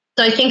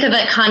 So think of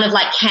it kind of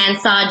like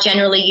cancer.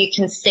 Generally, you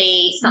can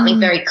see something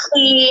very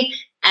clear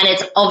and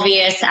it's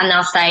obvious, and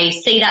they'll say,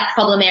 see that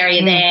problem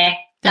area there,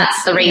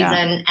 that's the reason,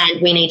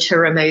 and we need to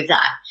remove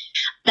that.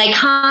 They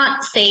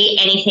can't see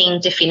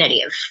anything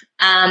definitive.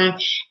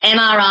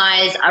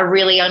 MRIs are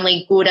really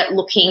only good at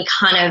looking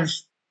kind of,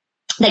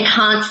 they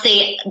can't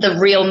see the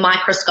real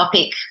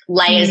microscopic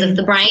layers of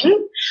the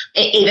brain.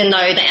 Even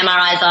though the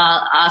MRIs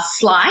are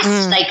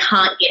sliced, they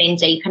can't get in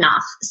deep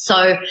enough.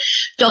 So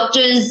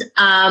doctors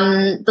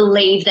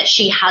believe that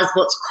she has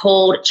what's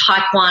called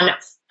type 1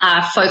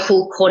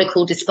 focal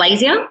cortical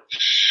dysplasia.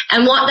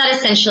 And what that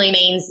essentially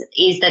means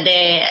is that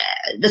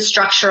the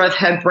structure of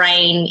her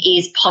brain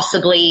is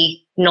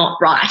possibly not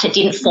right. It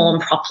didn't form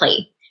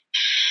properly.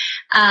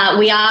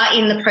 We are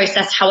in the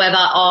process,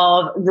 however,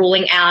 of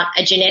ruling out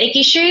a genetic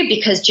issue,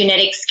 because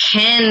genetics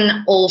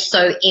can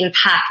also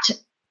impact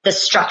the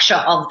structure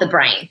of the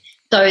brain.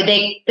 So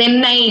there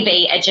may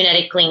be a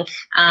genetic link,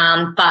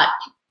 but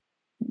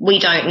we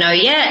don't know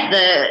yet.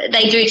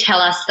 They do tell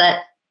us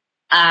that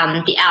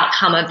the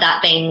outcome of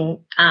that being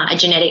a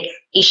genetic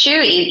issue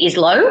is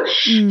low,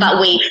 but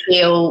we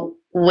feel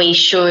we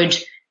should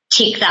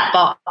tick that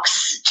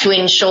box to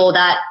ensure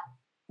that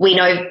we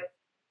know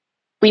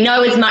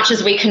as much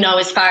as we can know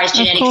as far as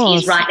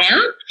genetics is right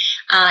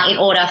now, in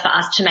order for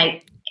us to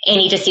make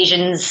any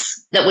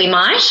decisions that we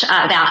might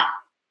about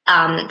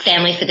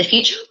family for the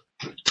future.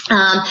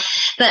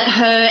 But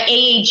her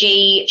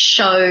EEG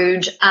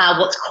showed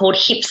what's called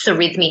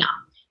hypsarrhythmia.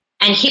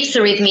 And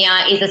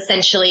hypsarrhythmia is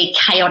essentially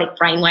chaotic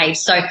brainwaves.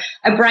 So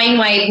a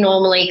brainwave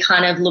normally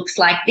kind of looks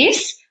like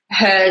this.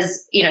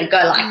 Hers,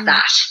 go like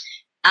that.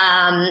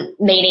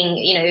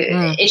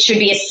 Meaning, it should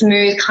be a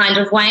smooth kind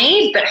of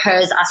wave, but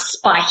hers are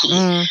spiky,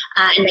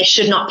 and they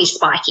should not be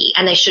spiky,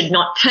 and they should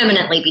not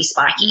permanently be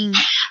spiky,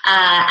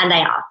 and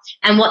they are.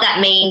 And what that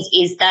means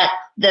is that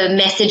the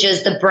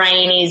messages the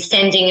brain is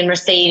sending and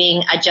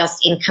receiving are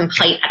just in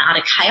complete and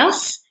utter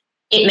chaos.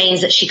 It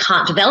means that she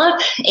can't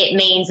develop. It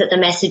means that the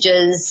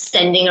messages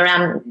that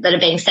are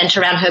being sent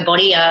around her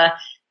body are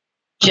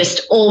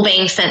just all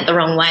being sent the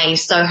wrong way.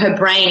 So her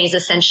brain is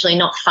essentially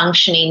not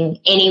functioning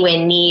anywhere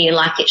near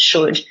like it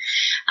should.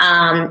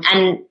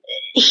 And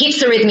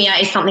hypsarrhythmia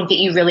is something that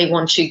you really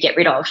want to get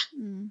rid of.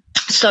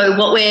 So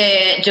what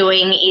we're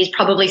doing is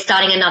probably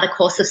starting another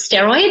course of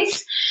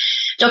steroids.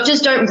 Doctors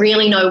don't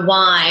really know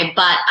why,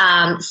 but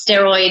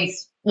steroids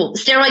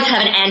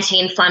have an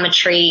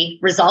anti-inflammatory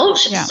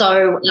result. Yeah.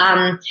 So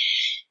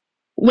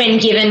when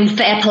given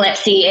for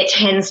epilepsy, it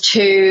tends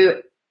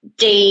to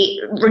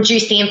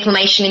reduce the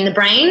inflammation in the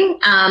brain.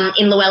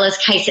 In Luella's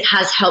case, it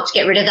has helped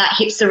get rid of that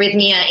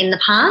hypsarrhythmia in the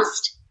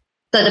past.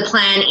 So the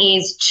plan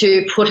is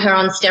to put her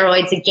on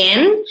steroids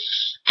again,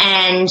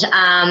 and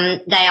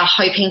they are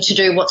hoping to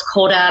do what's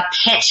called a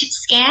PET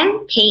scan,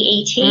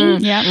 PET.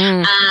 And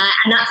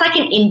that's like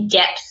an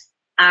in-depth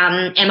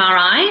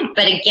MRI,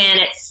 but again,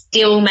 it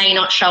still may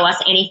not show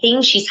us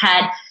anything. She's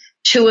had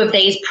 2 of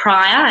these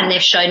prior and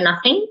they've shown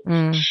nothing.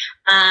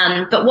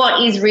 But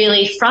what is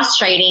really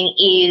frustrating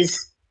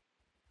is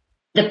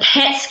the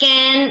PET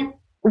scan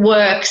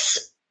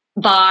works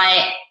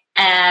by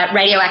a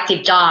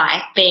radioactive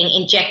dye being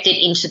injected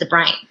into the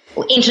brain,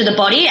 into the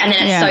body, and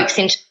then it soaks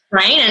into the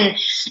brain, and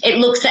it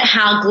looks at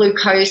how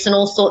glucose and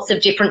all sorts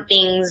of different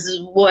things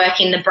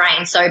work in the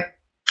brain. So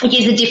it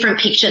gives a different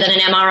picture than an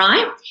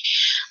MRI.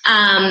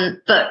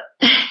 But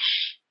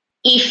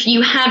if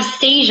you have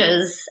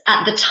seizures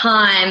at the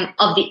time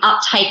of the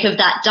uptake of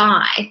that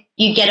dye,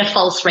 you get a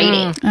false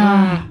reading.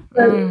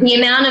 So the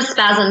amount of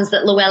spasms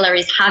that Luella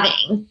is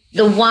having,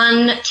 the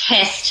one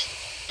test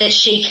that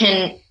she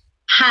can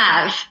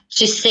have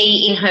to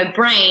see in her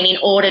brain in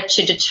order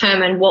to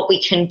determine what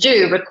we can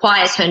do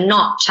requires her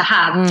not to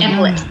have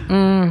epilepsy,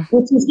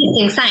 which is just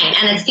insane.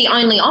 And it's the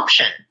only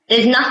option.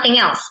 There's nothing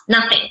else,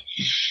 nothing.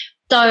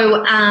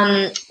 So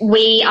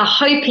we are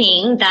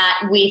hoping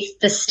that with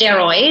the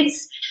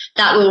steroids,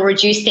 that will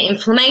reduce the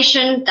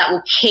inflammation, that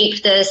will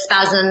keep the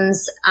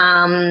spasms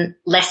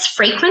less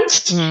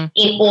frequent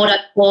in order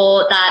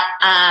for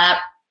that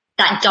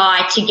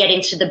dye to get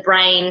into the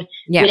brain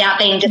without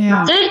being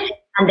disrupted,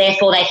 and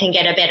therefore they can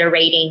get a better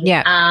reading. She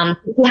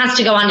has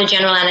to go under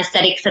general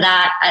anaesthetic for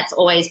that. It's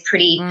always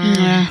pretty,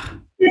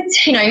 it's,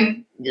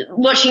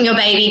 watching your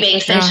baby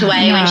being sent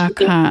away when she's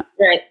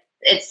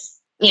it's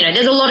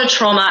there's a lot of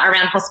trauma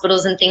around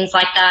hospitals and things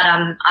like that.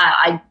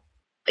 I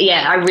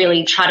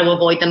really try to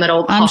avoid them at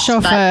all costs.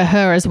 I'm sure for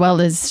her as well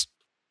as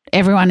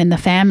everyone in the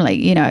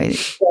family,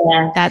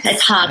 that's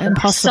it's hard.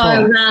 impossible.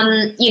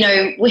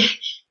 So,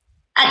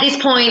 at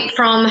this point,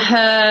 from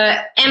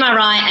her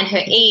MRI and her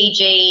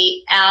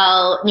EEG,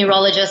 our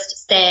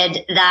neurologist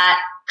said that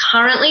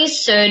currently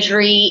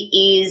surgery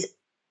is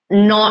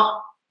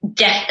not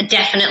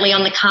definitely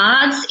on the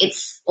cards.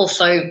 It's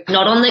also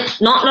not on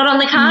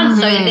the cards,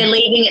 so they're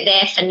leaving it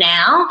there for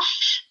now.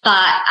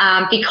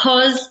 But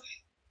because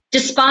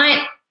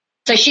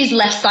so she's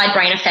left side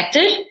brain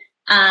affected.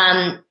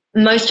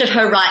 Most of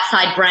her right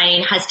side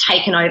brain has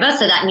taken over,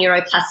 so that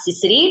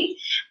neuroplasticity,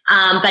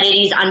 but it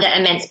is under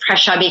immense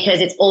pressure because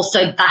it's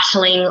also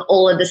battling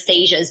all of the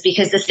seizures,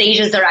 because the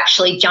seizures are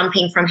actually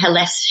jumping from her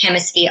left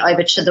hemisphere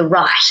over to the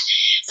right.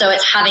 So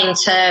it's having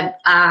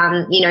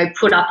to,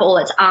 put up all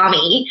its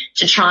army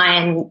to try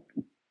and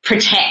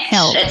protect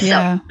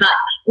itself,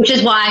 which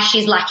is why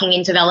she's lacking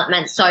in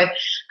development. So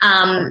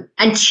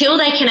until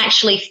they can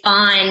actually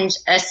find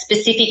a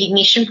specific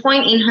ignition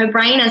point in her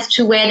brain as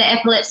to where the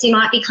epilepsy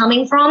might be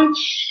coming from,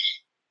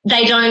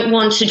 they don't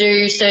want to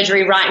do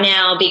surgery right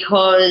now,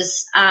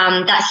 because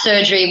that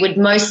surgery would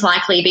most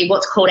likely be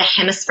what's called a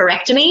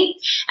hemispherectomy,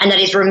 and that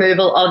is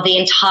removal of the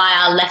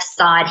entire left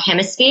side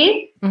hemisphere.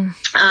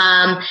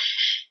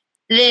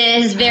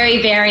 There's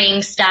very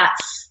varying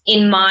stats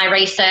in my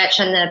research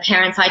and the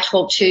parents I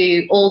talk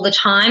to all the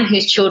time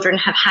whose children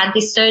have had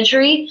this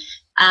surgery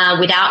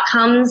with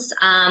outcomes.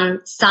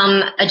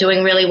 Some are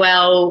doing really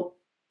well,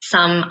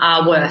 some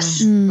are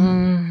worse.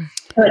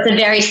 So it's a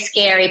very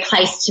scary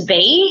place to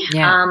be.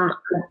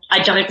 I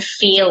don't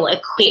feel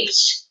equipped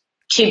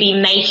to be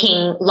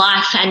making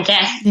life and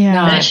death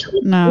decisions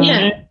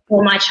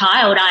for my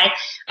child.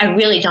 I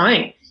really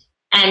don't.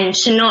 And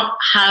to not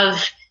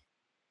have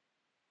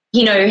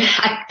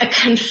a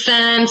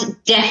confirmed,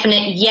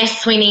 definite,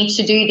 yes, we need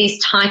to do this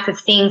type of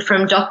thing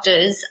from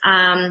doctors,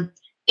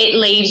 it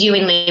leaves you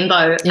in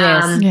limbo. It's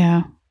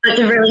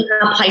a really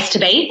hard place to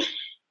be.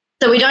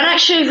 So we don't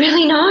actually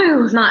really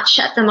know much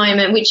at the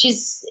moment,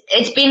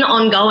 it's been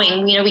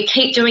ongoing. We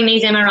keep doing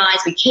these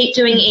MRIs, we keep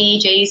doing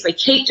EEGs, we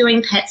keep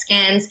doing PET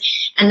scans,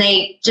 and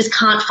they just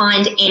can't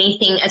find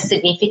anything of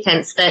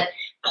significance that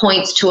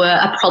points to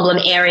a problem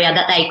area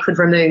that they could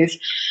remove.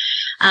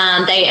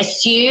 They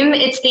assume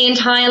it's the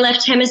entire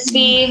left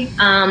hemisphere,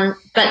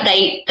 but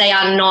they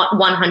are not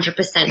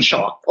 100%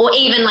 sure, or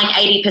even like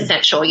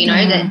 80% sure,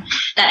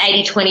 that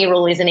 80-20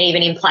 rule isn't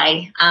even in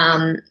play.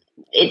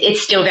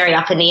 It's still very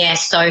up in the air.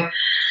 So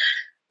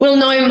we'll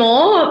know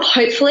more,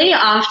 hopefully,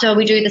 after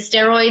we do the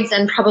steroids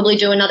and probably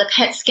do another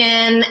PET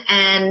scan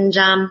and,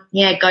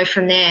 go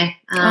from there.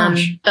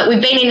 But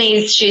we've been in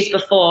these shoes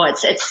before.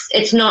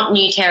 It's not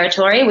new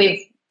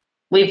territory.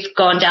 We've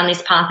gone down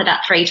this path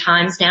about 3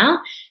 times now.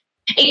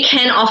 It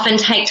can often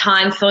take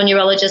time for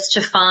neurologists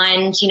to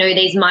find,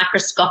 these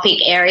microscopic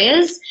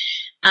areas,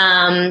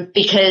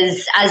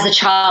 because as a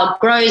child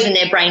grows and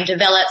their brain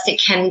develops, it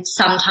can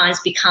sometimes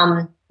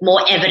become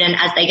more evident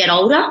as they get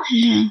older.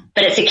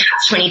 But it's a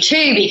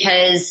catch-22,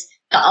 because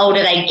the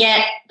older they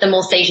get, the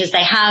more seizures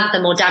they have,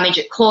 the more damage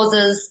it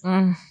causes.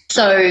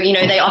 So,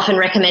 they often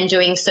recommend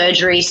doing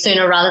surgery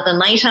sooner rather than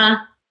later.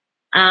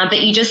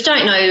 But you just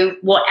don't know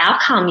what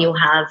outcome you'll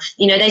have.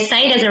 They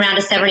say there's around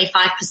a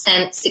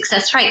 75%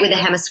 success rate with a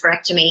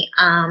hemispherectomy.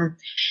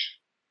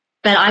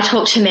 But I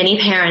talk to many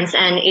parents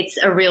and it's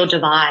a real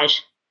divide.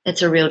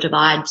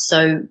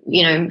 So,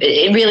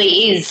 it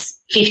really is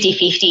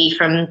 50-50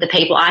 from the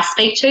people I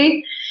speak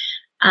to.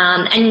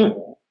 And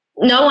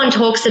no one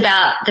talks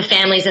about the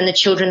families and the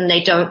children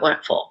they don't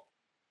work for.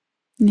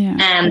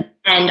 And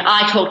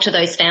I talk to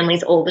those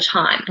families all the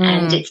time,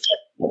 and it's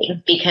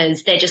devastating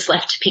because they're just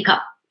left to pick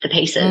up the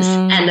pieces,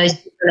 and those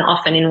children are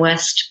often in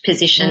worse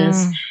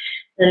positions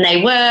than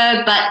they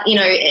were. But,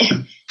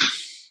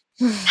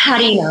 how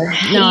do you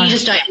know? You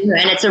just don't know,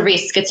 and it's a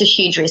risk. It's a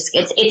huge risk.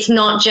 It's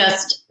not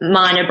just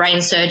minor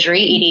brain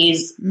surgery. It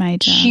is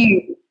major,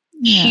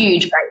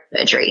 huge brain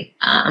surgery,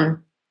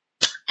 and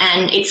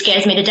it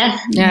scares me to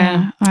death.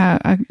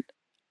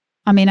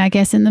 I mean, I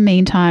guess in the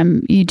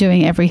meantime, you're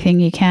doing everything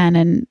you can,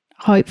 and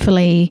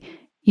hopefully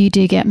you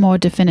do get more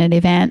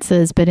definitive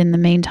answers. But in the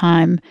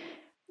meantime,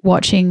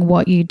 watching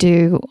what you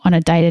do on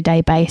a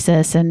day-to-day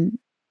basis and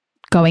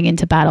going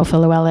into battle for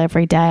Luella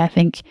every day, I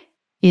think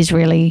is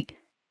really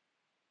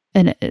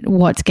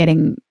what's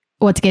getting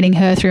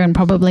her through, and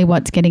probably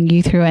what's getting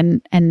you through,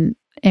 and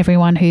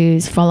everyone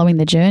who's following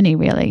the journey,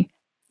 really.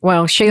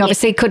 Well, she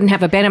obviously couldn't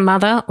have a better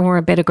mother or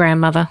a better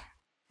grandmother.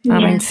 I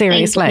mean,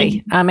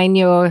 seriously. I mean,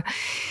 your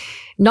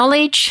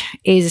knowledge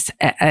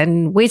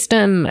and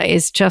wisdom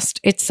is just,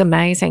 it's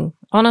amazing.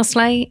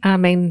 Honestly, I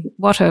mean,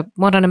 what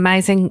an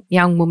amazing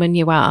young woman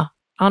you are.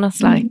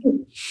 Honestly,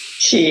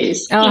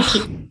 cheers.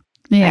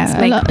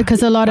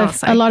 Because a lot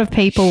of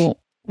people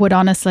would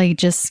honestly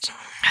just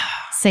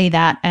see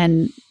that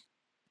and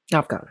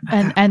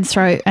and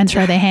throw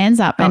their hands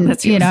up, and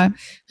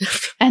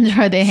and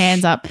throw their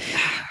hands up,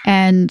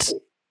 and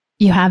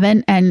you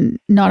haven't. And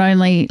not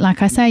only,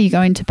 like I say, you're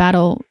going to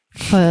battle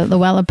for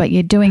Luella, but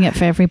you're doing it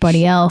for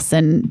everybody else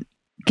and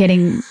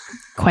getting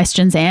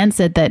questions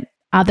answered that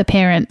other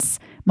parents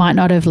might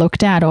not have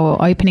looked at,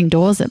 or opening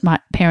doors that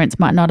parents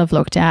might not have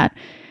looked at.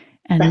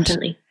 And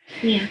Definitely.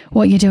 Yeah.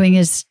 what you're doing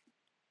is,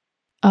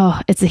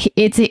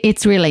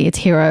 it's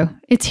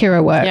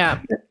hero work. Yeah.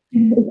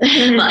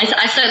 Well,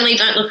 I certainly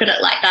don't look at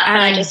it like that, but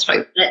I just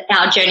hope that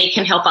our journey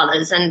can help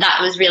others. And that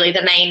was really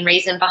the main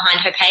reason behind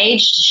her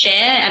page, to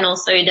share, and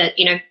also that,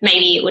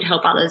 maybe it would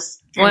help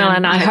others. Well,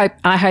 and I hope,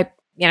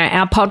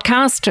 our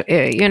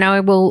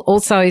podcast, will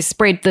also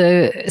spread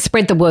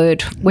the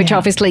word, which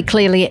obviously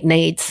clearly it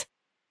needs.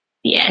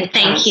 Yeah,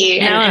 thank you.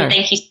 And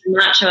thank you so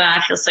much.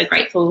 I feel so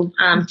grateful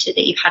that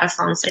you've had us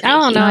on. So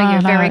thank you. No,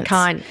 you're very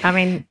kind. I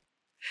mean,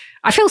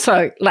 I feel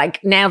so like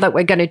now that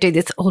we're going to do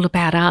this all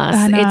about us,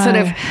 it's sort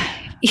of,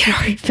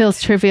 it feels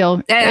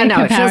trivial. I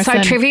know, it feels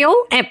so trivial,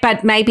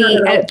 but maybe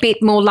a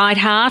bit more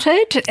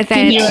lighthearted.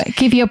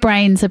 Give your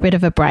brains a bit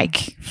of a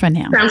break for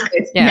now. Sounds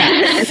good.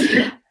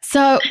 Yeah.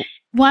 So,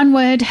 one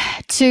word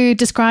to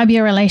describe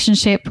your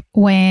relationship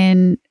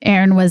when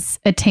Erin was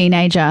a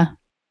teenager.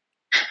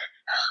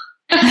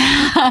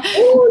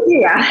 Oh,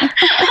 yeah.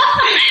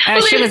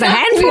 She was a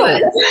handful.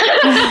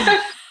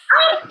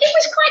 It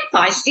was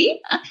quite feisty.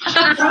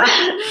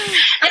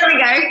 There we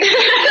go.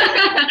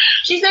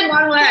 She said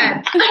one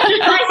word.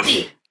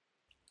 Feisty.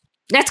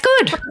 That's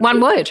good.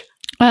 One word.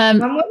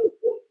 One word.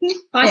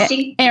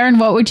 Feisty. Erin,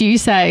 what would you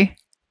say?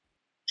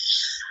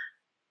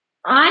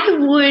 I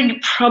would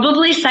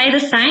probably say the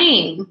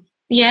same.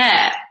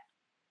 Yeah.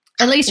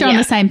 At least you're on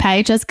the same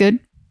page. That's good.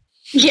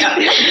 Yeah.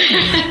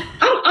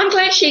 I'm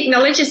glad she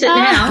acknowledges it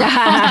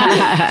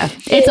now.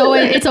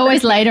 It's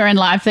always later in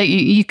life that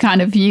you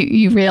kind of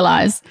you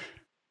realise.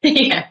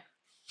 Yeah.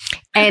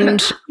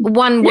 And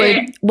one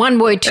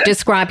word to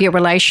describe your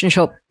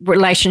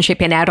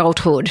relationship in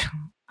adulthood.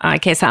 I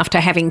guess after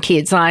having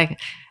kids, I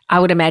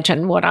would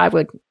imagine what I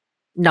would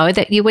know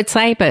that you would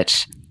say,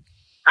 but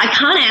I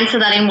can't answer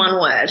that in one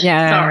word.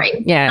 Yeah.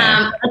 Sorry.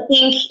 Yeah. I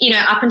think,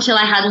 up until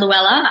I had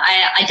Luella,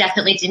 I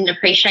definitely didn't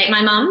appreciate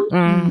my mum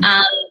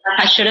like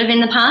I should have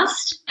in the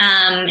past.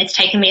 It's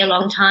taken me a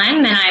long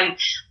time, and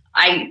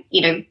I'm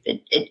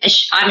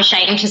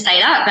ashamed to say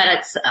that, but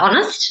it's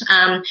honest.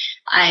 I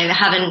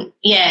haven't,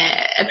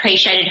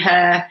 appreciated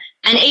her,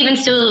 and even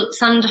still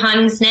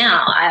sometimes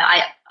now,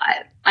 I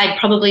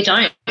probably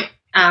don't.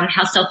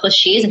 How selfless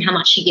she is and how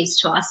much she gives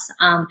to us.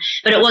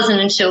 But it wasn't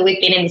until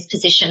we've been in this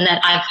position that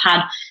I've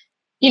had,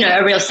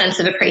 a real sense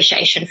of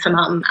appreciation for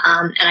mum.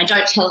 And I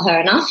don't tell her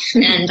enough,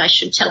 and I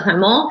should tell her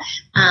more.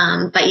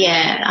 But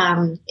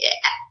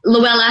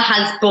Luella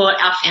has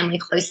brought our family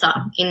closer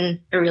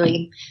in a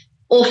really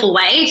awful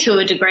way to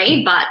a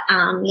degree. But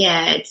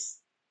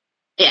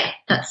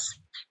that's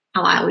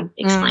how I would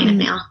explain it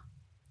now.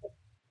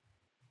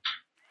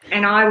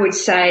 And I would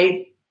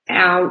say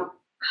I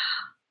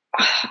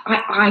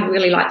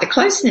really like the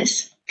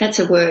closeness. That's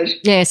a word.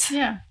 yes,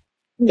 Yeah.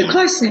 The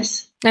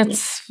closeness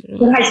that's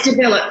that has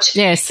developed.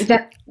 yes,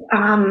 That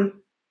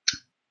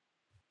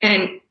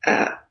and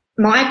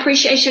my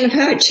appreciation of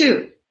her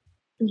too.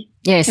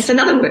 yes, That's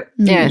another word.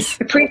 yes,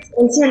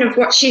 Appreciation of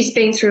what she's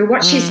been through,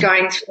 what she's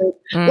going through,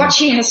 what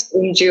she has to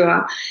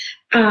endure,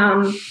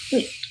 and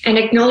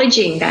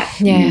acknowledging that.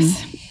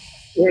 yes,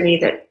 Really,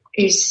 that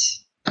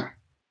is,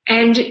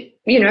 and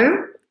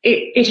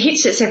it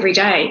hits us every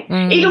day.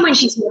 Even when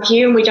she's not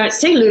here and we don't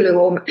see Lulu,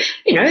 or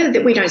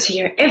that we don't see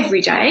her every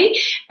day,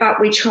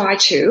 but we try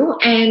to,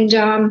 and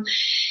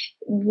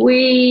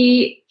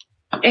we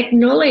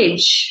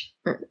acknowledge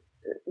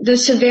the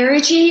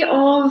severity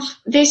of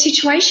their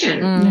situation.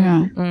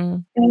 Yeah.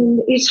 And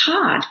it's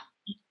hard.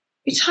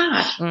 It's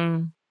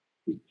hard.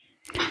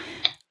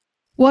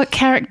 What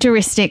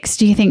characteristics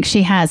do you think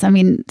she has? I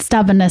mean,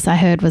 stubbornness, I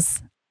heard,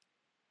 was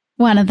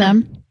one of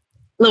them.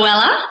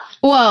 Luella?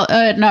 Well,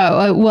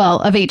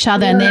 of each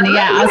other, and then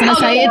I was going to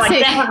say it's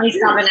definitely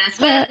stubbornness.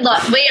 But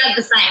look, we are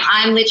the same.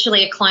 I'm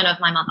literally a clone of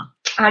my mother.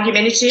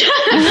 Argumentative.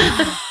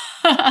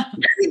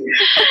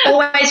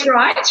 Always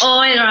right.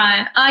 Always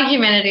right.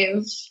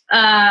 Argumentative.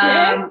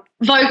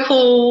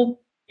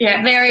 Vocal.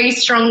 Yeah. Very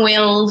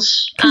strong-willed.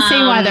 can see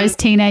why those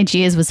teenage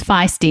years was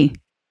feisty.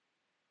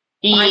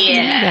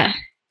 Yeah.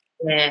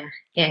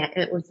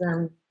 It was.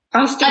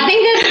 I think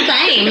they're the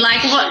same.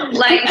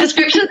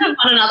 Descriptions of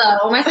one another are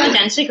almost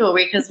identical,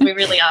 because we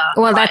really are.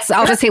 Well, that's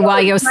obviously why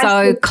you're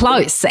so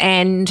close,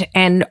 and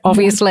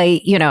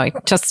obviously,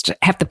 just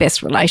have the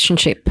best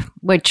relationship,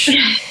 which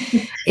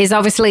is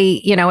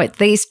obviously, at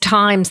these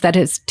times that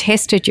has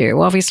tested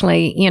you,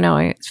 obviously,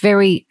 it's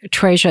very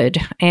treasured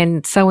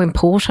and so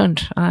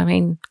important. I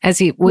mean,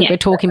 as we were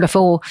talking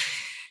before,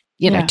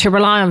 to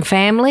rely on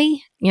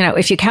family,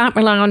 if you can't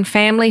rely on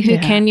family, who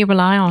can you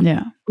rely on?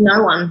 Yeah.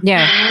 No one.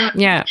 Yeah.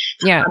 And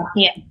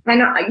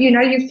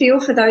you feel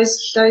for those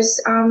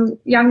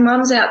young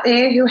mums out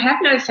there who have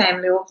no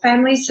family, or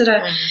families that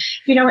are,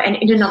 and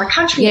in another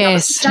country.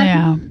 Yes.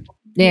 Yeah.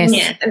 Yes.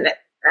 Yeah.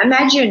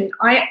 Imagine,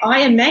 I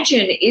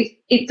imagine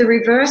if the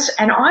reverse,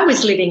 and I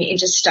was living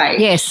interstate.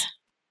 Yes.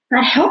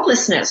 that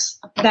helplessness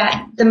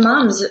that the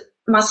mums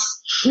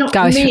must, not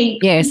Go through, me,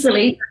 yes.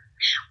 really,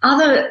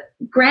 other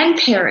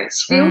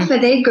grandparents feel for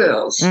their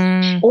girls,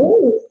 all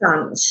the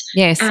sons.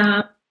 Yes.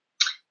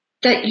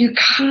 That you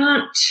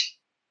can't,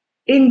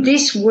 in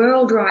this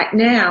world right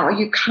now,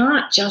 you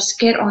can't just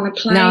get on a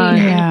plane. No.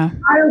 Yeah.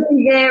 I'll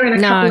be there in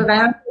a couple of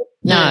hours.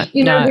 No.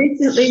 You know,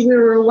 recently we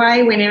were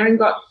away when Erin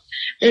got,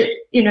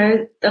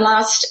 the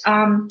last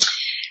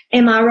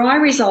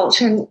MRI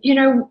result, and,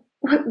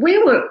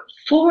 we were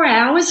 4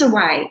 hours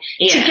away.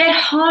 To get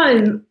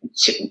home,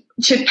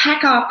 to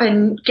pack up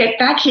and get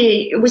back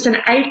here, it was an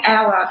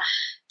 8-hour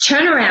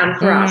turnaround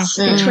for us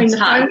between the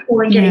phone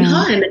call and getting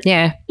home.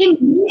 Yeah. In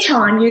the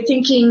meantime, you're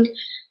thinking,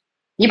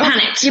 you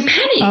panicked. You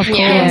panic. Of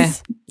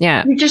course.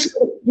 Yeah. You've just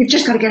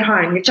got to get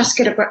home. You've just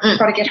got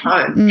to get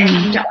home.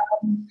 And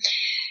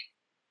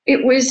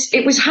it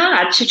was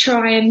hard to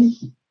try and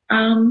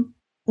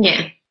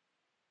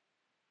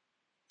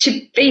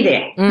to be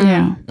there.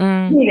 Yeah.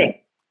 Be there.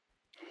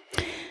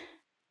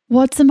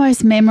 What's the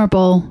most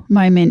memorable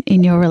moment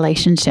in your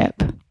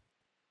relationship?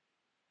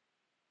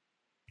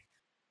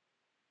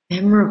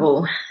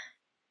 Memorable.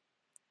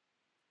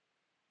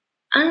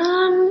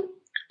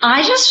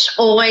 I just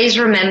always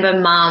remember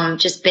Mum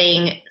just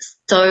being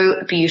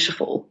so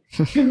beautiful.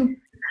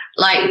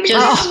 Like,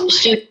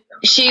 just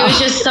she was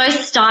just so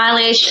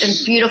stylish and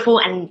beautiful,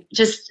 and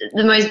just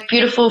the most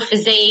beautiful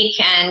physique,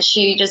 and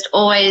she just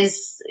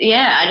always,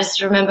 I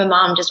just remember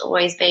Mum just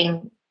always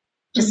being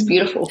just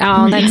beautiful.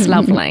 Oh, that's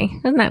lovely.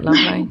 Isn't that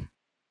lovely?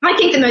 I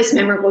think the most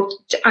memorable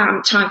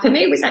time for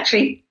me was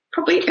actually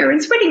probably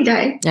Erin's wedding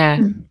day.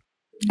 Yeah.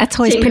 That's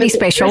always Seeing pretty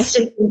her special.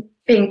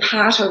 Being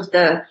part of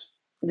the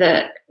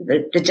day,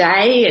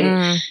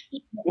 and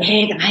the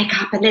hair, the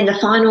makeup, and then the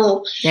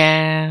final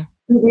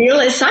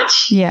reveal as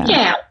such.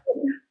 Yeah.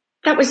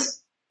 That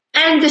was,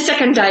 and the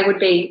second day would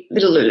be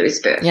little Lulu's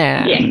birth.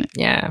 Yeah.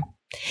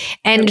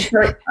 And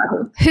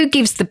who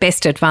gives the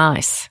best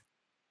advice?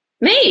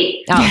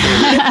 Me.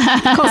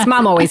 Oh, of course,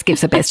 Mum always gives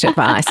the best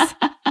advice.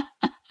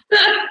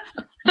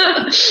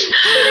 But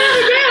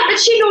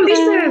she will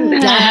listen.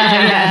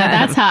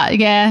 That's hard.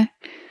 Yeah.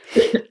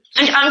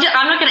 I'm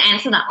not going to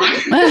answer that one.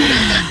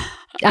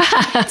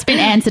 It's been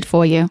answered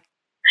for you.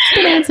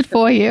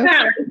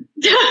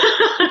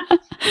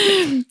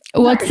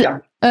 What's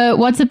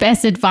the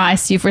best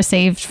advice you've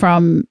received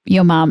from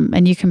your mum?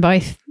 And you can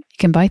both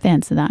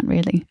answer that,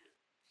 really.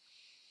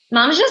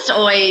 Mum's just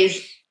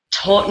always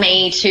taught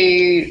me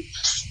to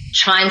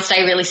try and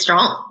stay really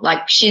strong.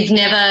 Like, she's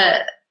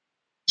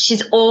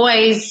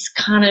always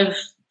kind of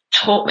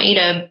taught me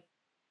to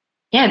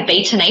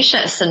be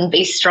tenacious and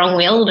be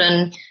strong-willed,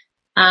 and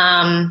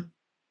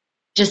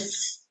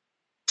just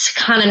to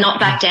kind of not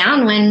back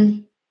down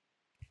when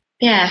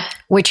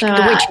which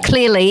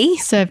clearly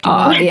served you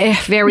well.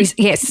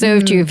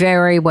 Served you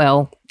very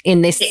well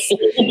in this.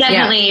 It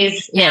definitely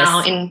is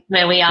now in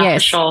where we are, for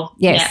sure.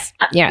 Yes.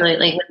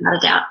 Absolutely, without a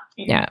doubt.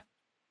 Yeah.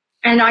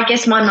 And I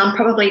guess my mum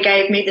probably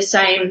gave me the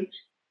same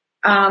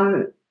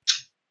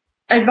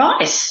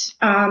advice.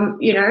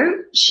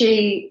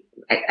 She,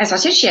 as I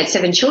said, she had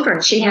 7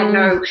 children. She had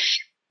no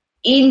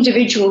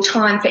individual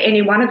time for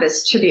any one of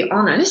us, to be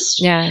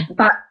honest. Yeah.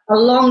 But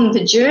along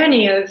the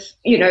journey of,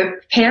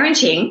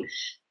 parenting,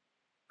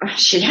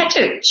 she had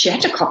to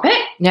cop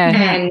it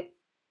and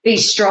be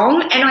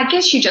strong. And I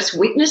guess you just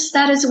witnessed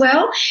that as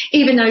well,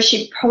 even though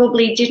she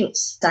probably didn't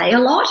say a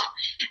lot.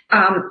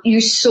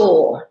 You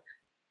saw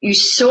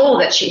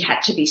that she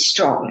had to be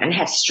strong and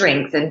have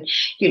strength, and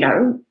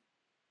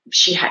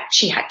she had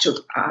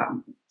to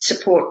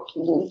support.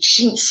 Well,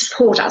 she didn't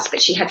support us,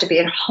 but she had to be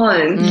at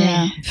home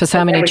for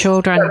so many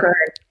children.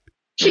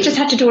 She just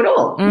had to do it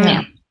all.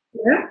 Yeah.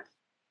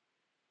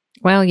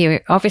 Well, you're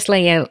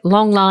obviously a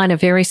long line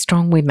of very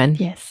strong women.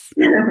 Yes,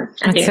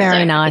 that's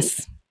very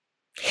nice.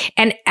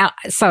 And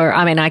so,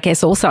 I mean, I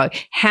guess also,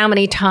 how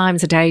many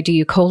times a day do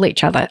you call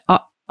each other?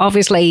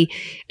 Obviously,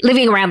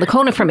 living around the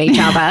corner from each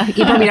other,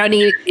 you probably don't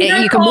need.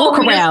 You can walk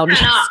around.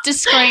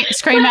 Just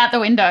scream out the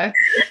window.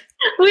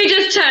 We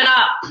just turn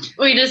up.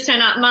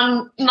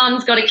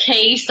 Mum's got a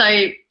key,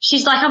 so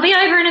she's like, "I'll be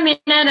over in a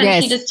minute,"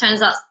 and she just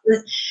turns up.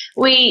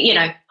 We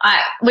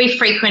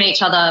frequent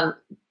each other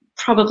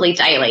probably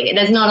daily.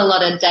 There's not a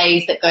lot of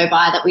days that go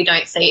by that we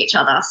don't see each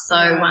other. So,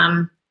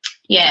 and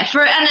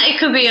it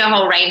could be a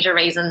whole range of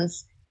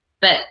reasons,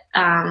 but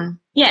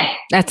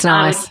that's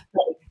nice.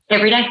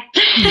 Every day.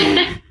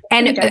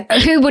 And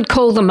who would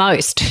call the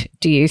most,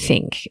 do you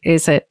think?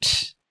 Is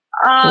it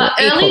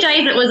early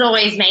days it was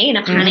always me in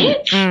a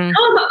panic. Yeah.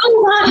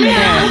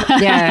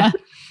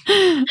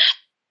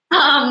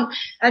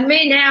 And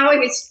me now,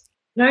 if it's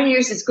no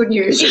news, it's good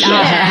news. No,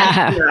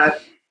 I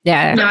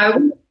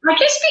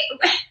guess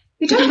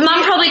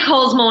Mum probably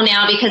calls more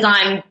now because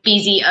I'm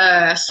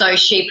busier, so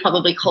she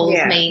probably calls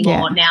me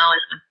more now,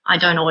 and I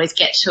don't always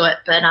get to it.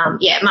 But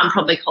Mum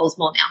probably calls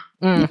more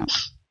now.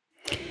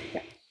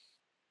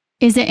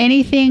 Is there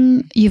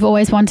anything you've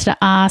always wanted to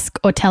ask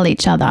or tell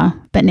each other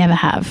but never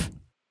have?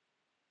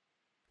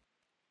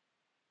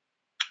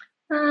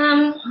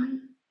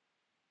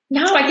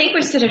 No, I think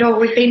we've said it all.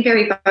 We've been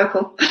very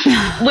vocal.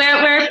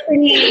 We're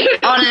pretty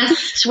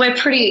honest. We're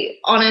pretty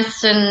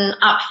honest and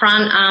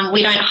upfront.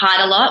 We don't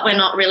hide a lot. We're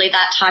not really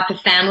that type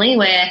of family.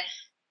 We're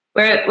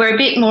a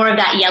bit more of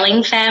that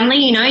yelling family.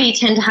 You know, you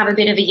tend to have a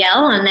bit of a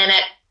yell, and then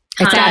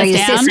it's out of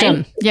your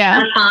system.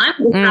 Yeah, time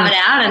we have it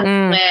out,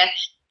 and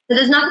so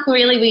there's nothing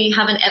really we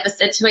haven't ever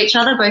said to each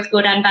other, both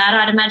good and bad,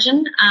 I'd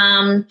imagine.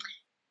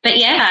 But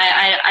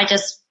yeah, I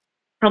just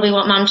probably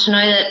want Mum to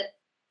know that.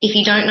 If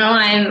you don't know,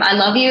 I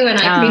love you and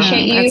I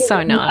appreciate you. That's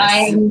so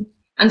nice.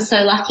 I'm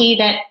so lucky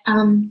that,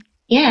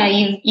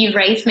 you've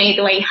raised me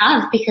the way you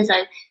have, because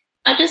I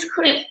just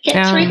couldn't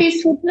get through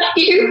this without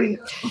you.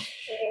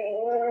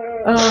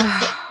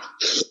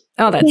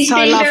 Oh, that's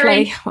so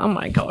lovely. Oh,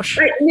 my gosh.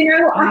 You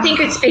know, I think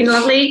it's been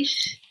lovely.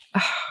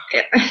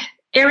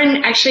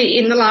 Erin actually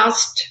in the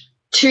last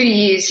 2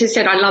 years has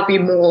said I love you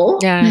more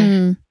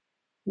than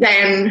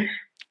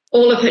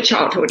all of her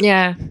childhood.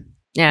 Yeah.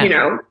 You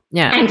know.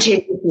 Yeah. And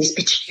 10 years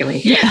particularly.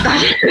 Yeah.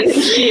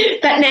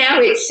 But now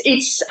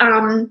it's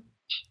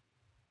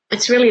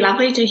really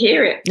lovely to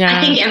hear it. Yeah.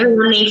 I think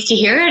everyone needs to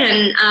hear it,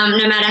 and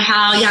no matter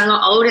how young or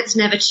old, it's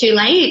never too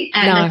late.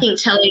 And I think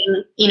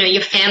telling, you know,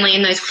 your family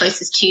and those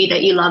closest to you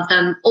that you love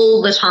them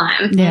all the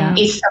time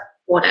is so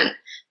important.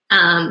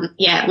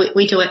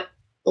 We do it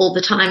all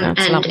the time.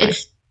 That's and lovely.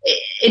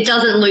 It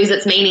doesn't lose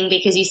its meaning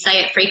because you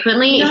say it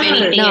frequently. If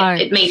anything,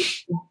 it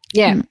means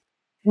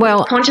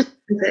well, conscious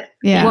of it.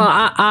 Yeah. Well,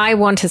 I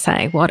want to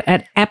say what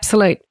an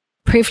absolute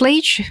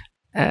privilege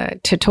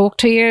to talk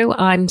to you.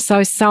 I'm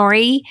so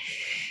sorry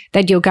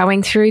that you're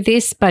going through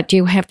this, but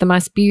you have the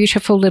most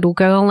beautiful little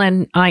girl,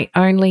 and I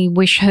only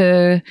wish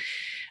her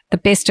the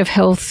best of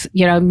health,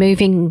 you know,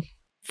 moving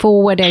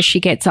forward as she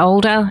gets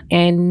older,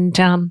 and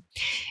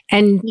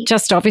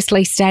just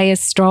obviously stay as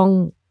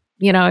strong,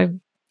 you know,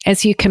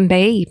 as you can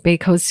be,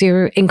 because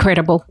you're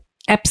incredible,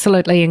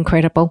 absolutely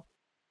incredible.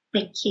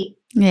 Thank you.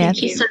 Yeah,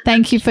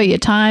 thank you for your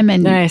time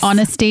and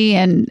honesty,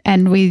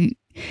 and we,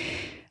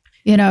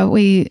 you know,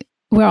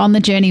 we're on the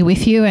journey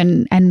with you,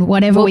 and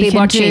whatever we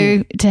can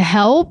do to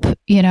help,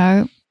 you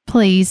know,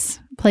 please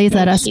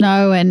let us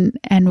know,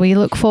 and we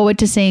look forward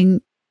to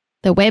seeing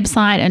the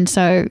website, and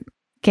so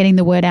getting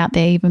the word out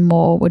there even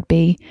more would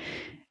be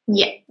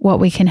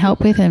what we can help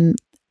with, and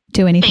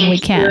do anything we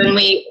can. And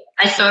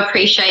I so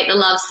appreciate the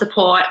love,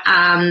 support,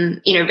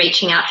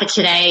 reaching out for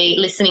today,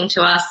 listening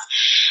to us.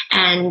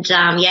 And,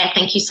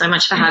 thank you so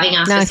much for having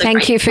us. No,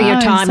 thank you for your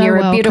time. So you're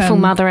welcome. A beautiful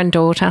mother and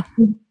daughter.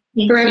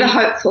 Forever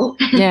hopeful.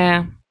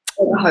 Yeah.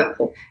 Forever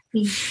hopeful.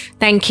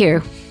 Thank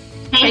you.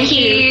 Thank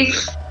you.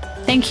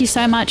 Thank you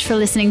so much for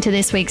listening to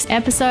this week's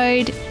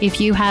episode.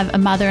 If you have a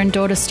mother and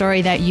daughter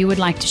story that you would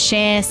like to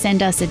share,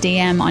 send us a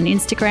DM on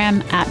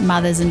Instagram at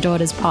Mothers and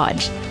Daughters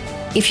Pod.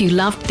 If you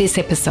loved this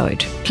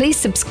episode, please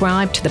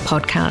subscribe to the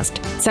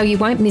podcast so you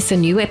won't miss a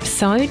new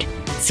episode.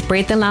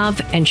 Spread the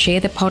love and share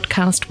the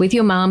podcast with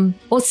your mum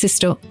or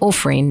sister or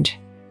friend.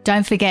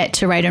 Don't forget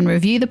to rate and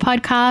review the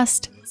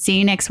podcast. See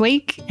you next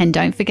week, and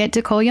don't forget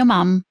to call your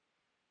mum.